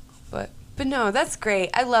 Yeah. But no, that's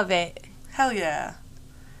great. I love it. Hell yeah.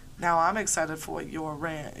 Now I'm excited for what your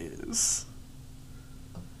rant is.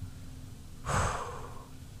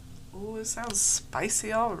 Ooh, it sounds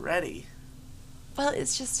spicy already. Well,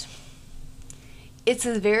 it's just... It's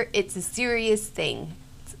a serious thing.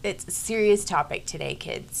 It's a serious topic today,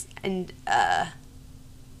 kids. And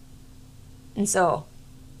so,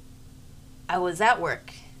 I was at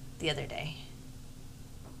work the other day,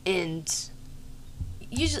 and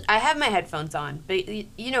usually I have my headphones on, but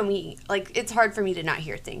you know me, like, it's hard for me to not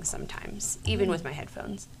hear things sometimes, even with my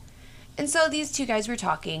headphones. And so these 2 guys were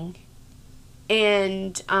talking,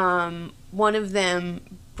 and one of them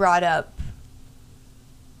brought up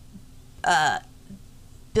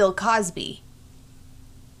Bill Cosby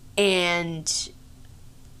and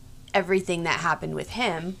everything that happened with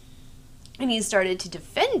him. And he started to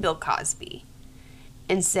defend Bill Cosby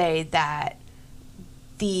and say that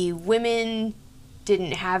the women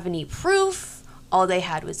didn't have any proof. All they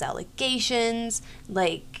had was allegations,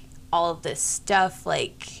 like, all of this stuff,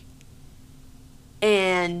 like...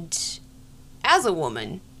 And as a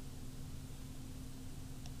woman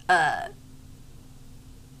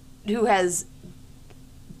who has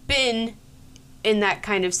been in that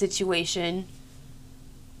kind of situation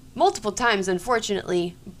multiple times,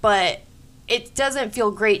 unfortunately, but it doesn't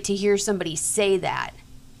feel great to hear somebody say that.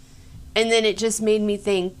 And then it just made me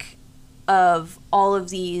think of all of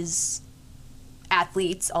these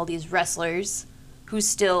athletes, all these wrestlers who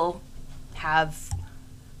still have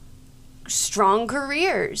strong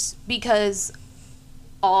careers because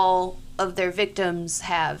all of their victims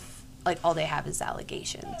have like, all they have is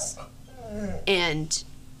allegations. And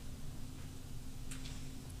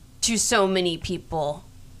to so many people,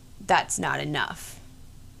 that's not enough.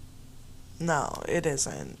 No, it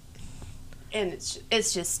isn't. And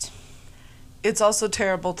it's just... It's also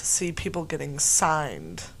terrible to see people getting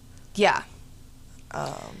signed. Yeah.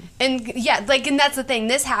 And yeah, like, and that's the thing.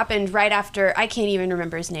 This happened right after, I can't even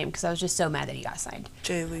remember his name because I was just so mad that he got signed.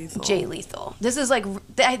 Jay Lethal. Jay Lethal. This is like,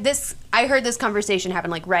 I heard this conversation happen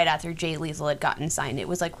like right after Jay Lethal had gotten signed. It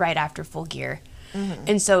was like right after Full Gear. Mm-hmm.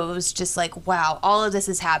 And so it was just like, wow, all of this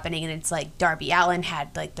is happening. And it's like Darby Allin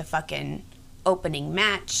had like the fucking opening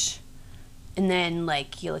match. And then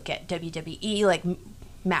like you look at WWE, like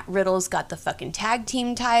Matt Riddle's got the fucking tag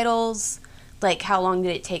team titles. Like, how long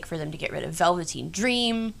did it take for them to get rid of Velveteen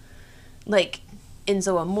Dream? Like,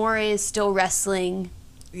 Enzo Amore is still wrestling.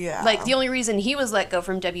 Yeah. Like, the only reason he was let go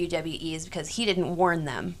from WWE is because he didn't warn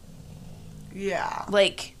them. Yeah.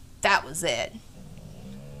 Like, that was it.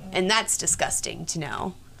 And that's disgusting to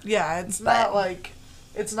know. Yeah, it's not like...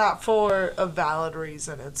 It's not for a valid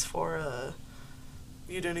reason. It's for a...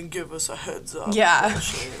 You didn't give us a heads up. Yeah.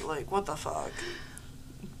 Bullshit. Like, what the fuck?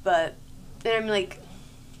 But, and I'm like...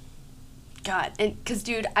 God, and because,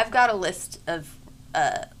 dude, I've got a list of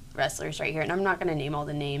wrestlers right here, and I'm not going to name all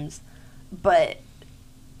the names, but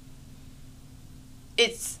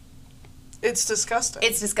it's disgusting.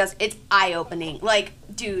 It's disgusting. It's eye-opening. Like,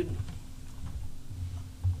 dude.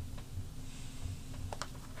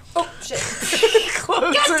 Oh, shit.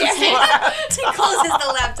 God damn it. He closes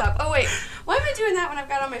the laptop. Oh, wait. Why am I doing that when I've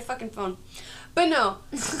got it on my fucking phone? But no.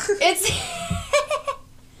 It's...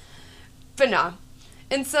 But no.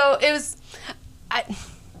 And so it was...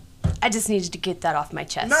 I just needed to get that off my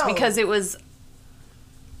chest. No. Because it was...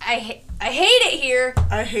 I hate it here.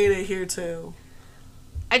 I hate it here, too.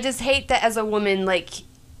 I just hate that as a woman, like,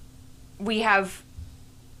 we have...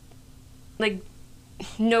 Like,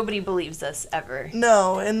 nobody believes us ever.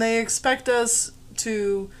 No, and they expect us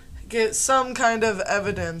to get some kind of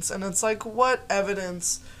evidence. And it's like, what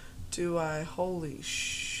evidence do I... Holy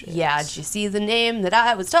shit. Yeah, did you see the name that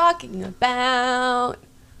I was talking about?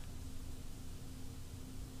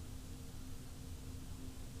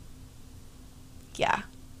 Yeah.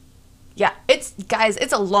 Yeah, guys,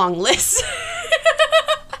 it's a long list.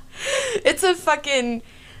 It's a fucking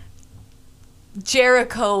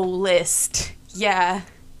Jericho list. Yeah.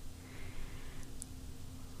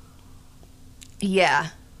 Yeah.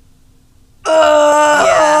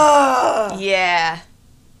 Yeah.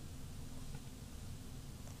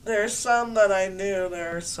 There's some that I knew,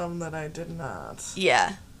 there are some that I did not.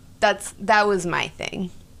 Yeah. That was my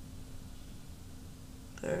thing.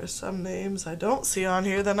 There are some names I don't see on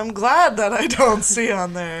here that I'm glad that I don't see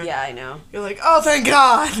on there. Yeah, I know. You're like, oh, thank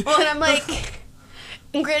God. Well, and I'm like,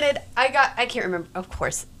 and granted, I can't remember, of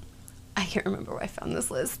course, I can't remember where I found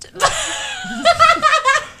this list.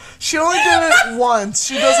 She only did it once.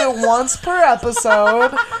 She does it once per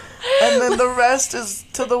episode, and then the rest is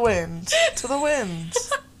to the wind. To the wind.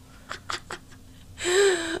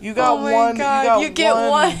 You got one. God. You get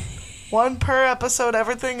one. One per episode.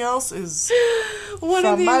 Everything else is one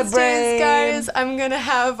from of these my days, brain. guys, I'm gonna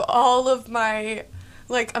have all of my,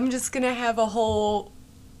 like, I'm just gonna have a whole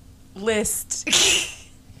list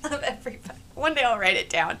of everybody. One day I'll write it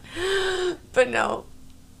down. But no.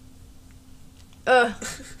 It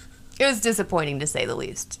was disappointing to say the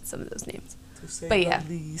least, some of those names. To say But yeah. the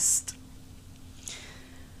least.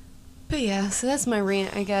 But yeah, so that's my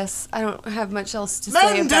rant, I guess. I don't have much else to Men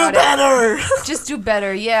say do about better. it. Just do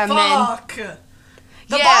better, yeah, Fuck. men.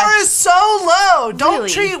 The Yeah. bar is so low. Don't Really?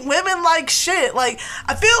 treat women like shit. Like,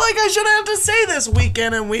 I feel like I shouldn't have to say this week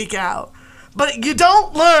in and week out. But you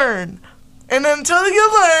don't learn. And until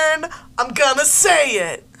you learn, I'm gonna say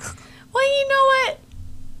it. Well, you know what?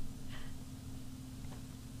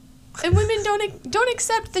 And women don't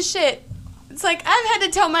accept the shit. It's like, I've had to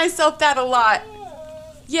tell myself that a lot.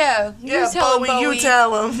 Yeah, you tell him, Bowie. You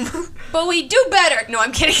tell him. Bowie, do better. No,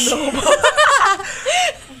 I'm kidding. No,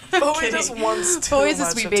 Bowie kidding. just wants too Bowie's a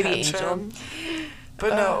much sweet baby attention. angel.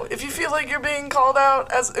 But no, if you feel like you're being called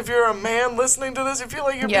out, as if you're a man listening to this, you feel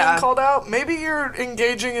like you're Yeah. being called out, maybe you're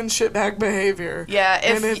engaging in shitbag behavior. Yeah,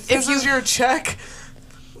 and if this is your check,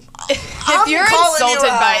 if you're calling insulted you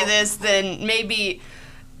by out. this, then maybe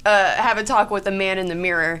have a talk with the man in the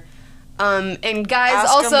mirror. And guys, Ask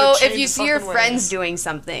 'em also, to if change you see your fucking friends ways. doing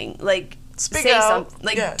something, like, Speak say out. something,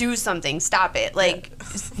 like, Yeah. do something, stop it, like,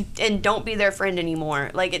 and don't be their friend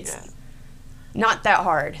anymore. Like, it's Yeah. not that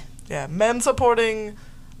hard. Yeah, men supporting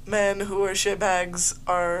men who are shitbags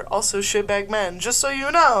are also shitbag men, just so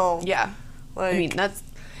you know. Yeah. Like, I mean, that's,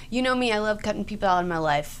 you know me, I love cutting people out of my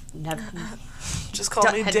life. Just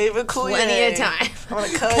call me David Coulier. Plenty of time. I'm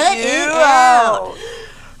gonna cut you out.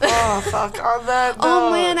 Oh, fuck. On that note.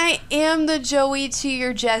 Oh, man, I am the Joey to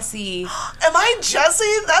your Jesse. Am I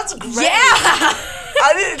Jesse? That's great. Yeah.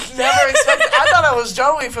 I didn't never expect. I thought I was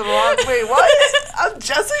Joey for the long. Wait, what? I'm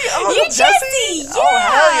Jesse. I'm You're Jesse. Jesse. Yeah. Oh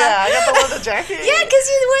hell yeah! I got the leather jacket. Yeah, because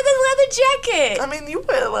you wear the leather jacket. I mean, you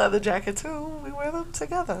wear the leather jacket too. We wear them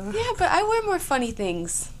together. Yeah, but I wear more funny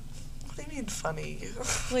things. What do you mean funny?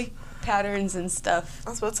 Like patterns and stuff. I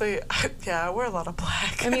was about to say, yeah, I wear a lot of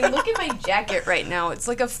black. I mean, look at my jacket right now. It's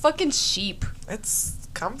like a fucking sheep. It's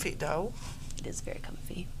comfy though. It is very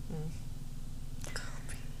comfy.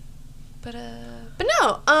 Comfy. But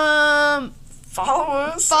no. Follow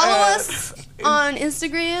us. Follow us on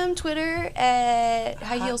Instagram, Twitter at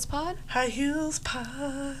High Heels Pod. High Heels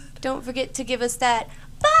Pod. Don't forget to give us that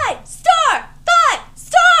 5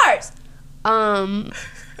 stars on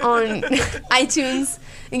iTunes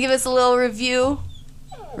and give us a little review.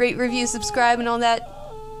 Rate, review, subscribe, and all that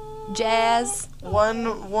jazz.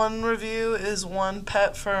 One review is one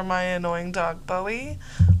pet for my annoying dog Bowie.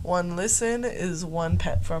 One listen is one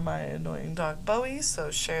pet for my annoying dog Bowie. So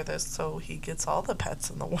share this so he gets all the pets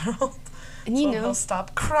in the world. And you so know, he'll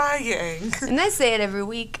stop crying. And I say it every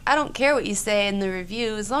week. I don't care what you say in the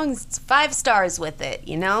review as long as it's 5 stars with it,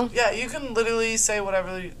 you know? Yeah, you can literally say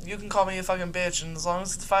whatever. You can call me a fucking bitch, and as long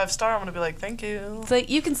as it's 5-star, I'm gonna be like, thank you. It's like,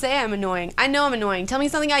 you can say I'm annoying. I know I'm annoying. Tell me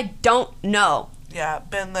something I don't know. Yeah,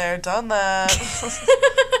 been there, done that.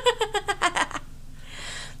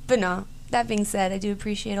 But no, that being said, I do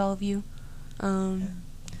appreciate all of you.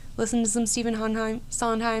 Listen to some Stephen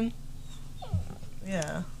Sondheim.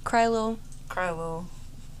 Yeah. Cry a little. Cry a little.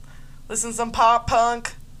 Listen to some pop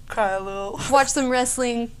punk. Cry a little. Watch some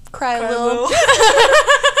wrestling. Cry a little.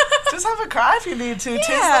 Just have a cry if you need to. Yeah. Tis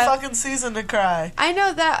the fucking season to cry. I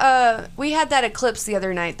know that we had that eclipse the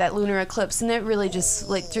other night, that lunar eclipse, and it really just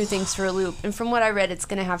like threw things for a loop. And from what I read, it's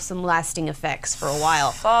gonna have some lasting effects for a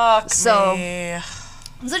while. Fuck so, me.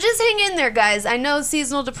 So just hang in there, guys. I know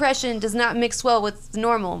seasonal depression does not mix well with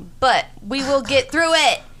normal, but we will get through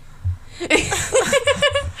it.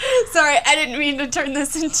 Sorry, I didn't mean to turn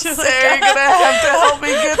this into Sarah, you're gonna have to help me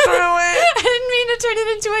get through it. I didn't mean to turn it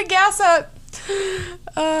into a gas up.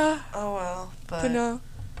 Oh well, but no.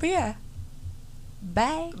 But yeah.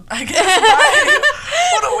 Bye. I guess bye.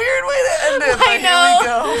 What a weird way to end it. I know.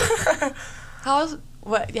 Here we go. How's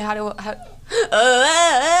what? Yeah. How?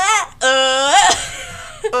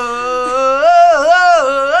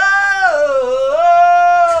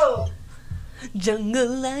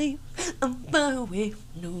 Jungle life, I'm far away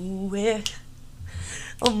from nowhere.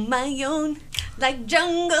 On my own, like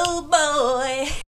Jungle Boy.